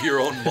don't believe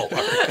your own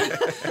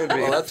malarkey.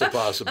 Well, that's a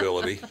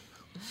possibility.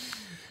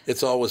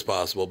 It's always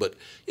possible. But,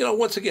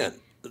 once again,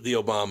 the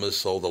Obamas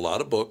sold a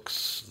lot of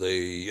books.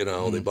 They,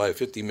 they buy a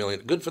 $50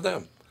 million. Good for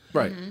them.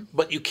 Right.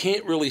 But you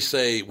can't really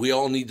say we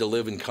all need to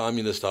live in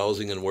communist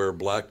housing and wear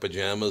black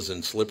pajamas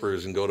and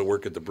slippers and go to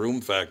work at the broom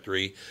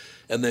factory,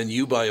 and then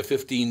you buy a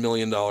 $15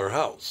 million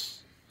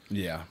house.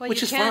 Yeah. Well,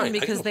 Which you is can fine.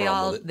 because they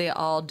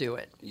all do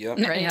it. Yep.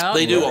 Right?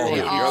 They do all do it.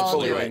 They You're all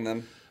absolutely do right. it.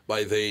 Them.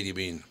 By they, you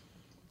mean?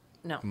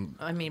 No,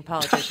 I mean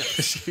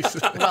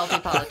politicians. Wealthy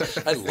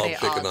politicians. I love They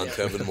all picking on do it.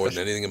 Tevin more than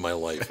anything in my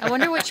life. I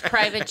wonder which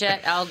private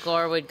jet Al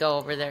Gore would go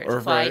over there Or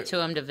to fly right. to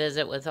him to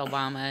visit with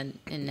Obama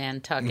in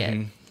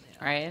Nantucket,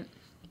 right?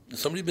 Has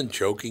somebody been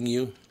choking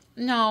you?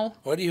 No.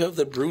 Why do you have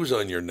the bruise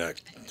on your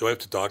neck? Do I have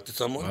to talk to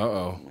someone?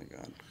 Uh-oh. Oh, my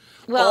God.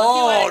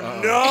 Well,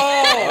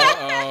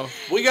 no!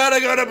 We got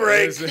to go to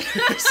break.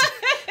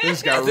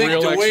 This got I think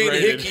real Dwayne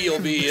X-rated. Hickey will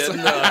be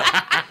in.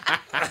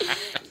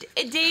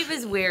 Dave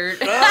is weird.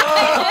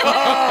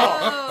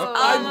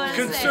 I'm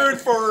concerned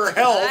for her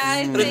health.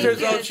 And it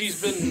turns out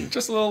she's been...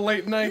 Just a little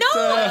late night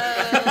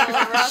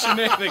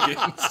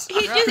shenanigans.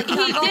 He did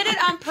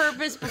it on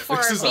purpose before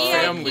This our is a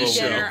family VIP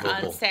dinner show.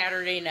 on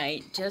Saturday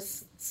night,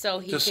 just so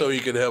he Just so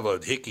you could have a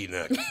hickey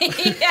neck.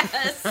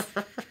 Yes.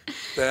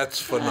 That's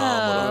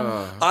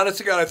phenomenal. Honest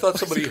to God, I thought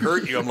somebody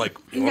hurt you. I'm like,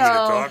 you want me to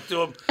talk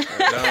to him?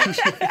 No.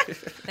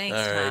 Thanks,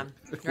 All right. Tom.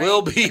 Right?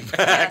 We'll be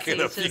back in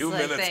a Cassie's few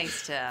just like, minutes.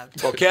 Thanks, Tom.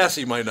 Well,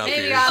 Cassie might not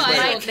Maybe be.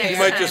 I'll He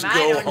might just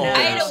go home. I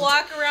had to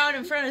walk around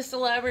in front of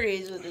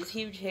celebrities with this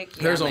huge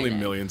hickey. There's on only my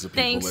neck. millions of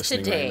people Thanks to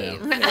listening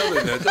Dave.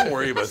 right now. Don't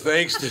worry about it.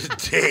 Thanks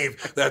to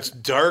Dave. That's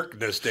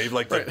darkness, Dave,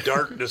 like the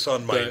darkness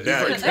on my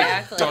neck.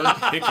 Exactly. Dark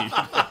hickey.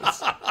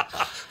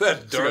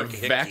 That dark It's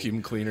like a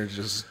vacuum cleaner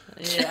just.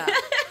 Yeah.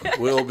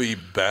 We'll be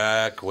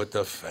back with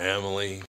the family.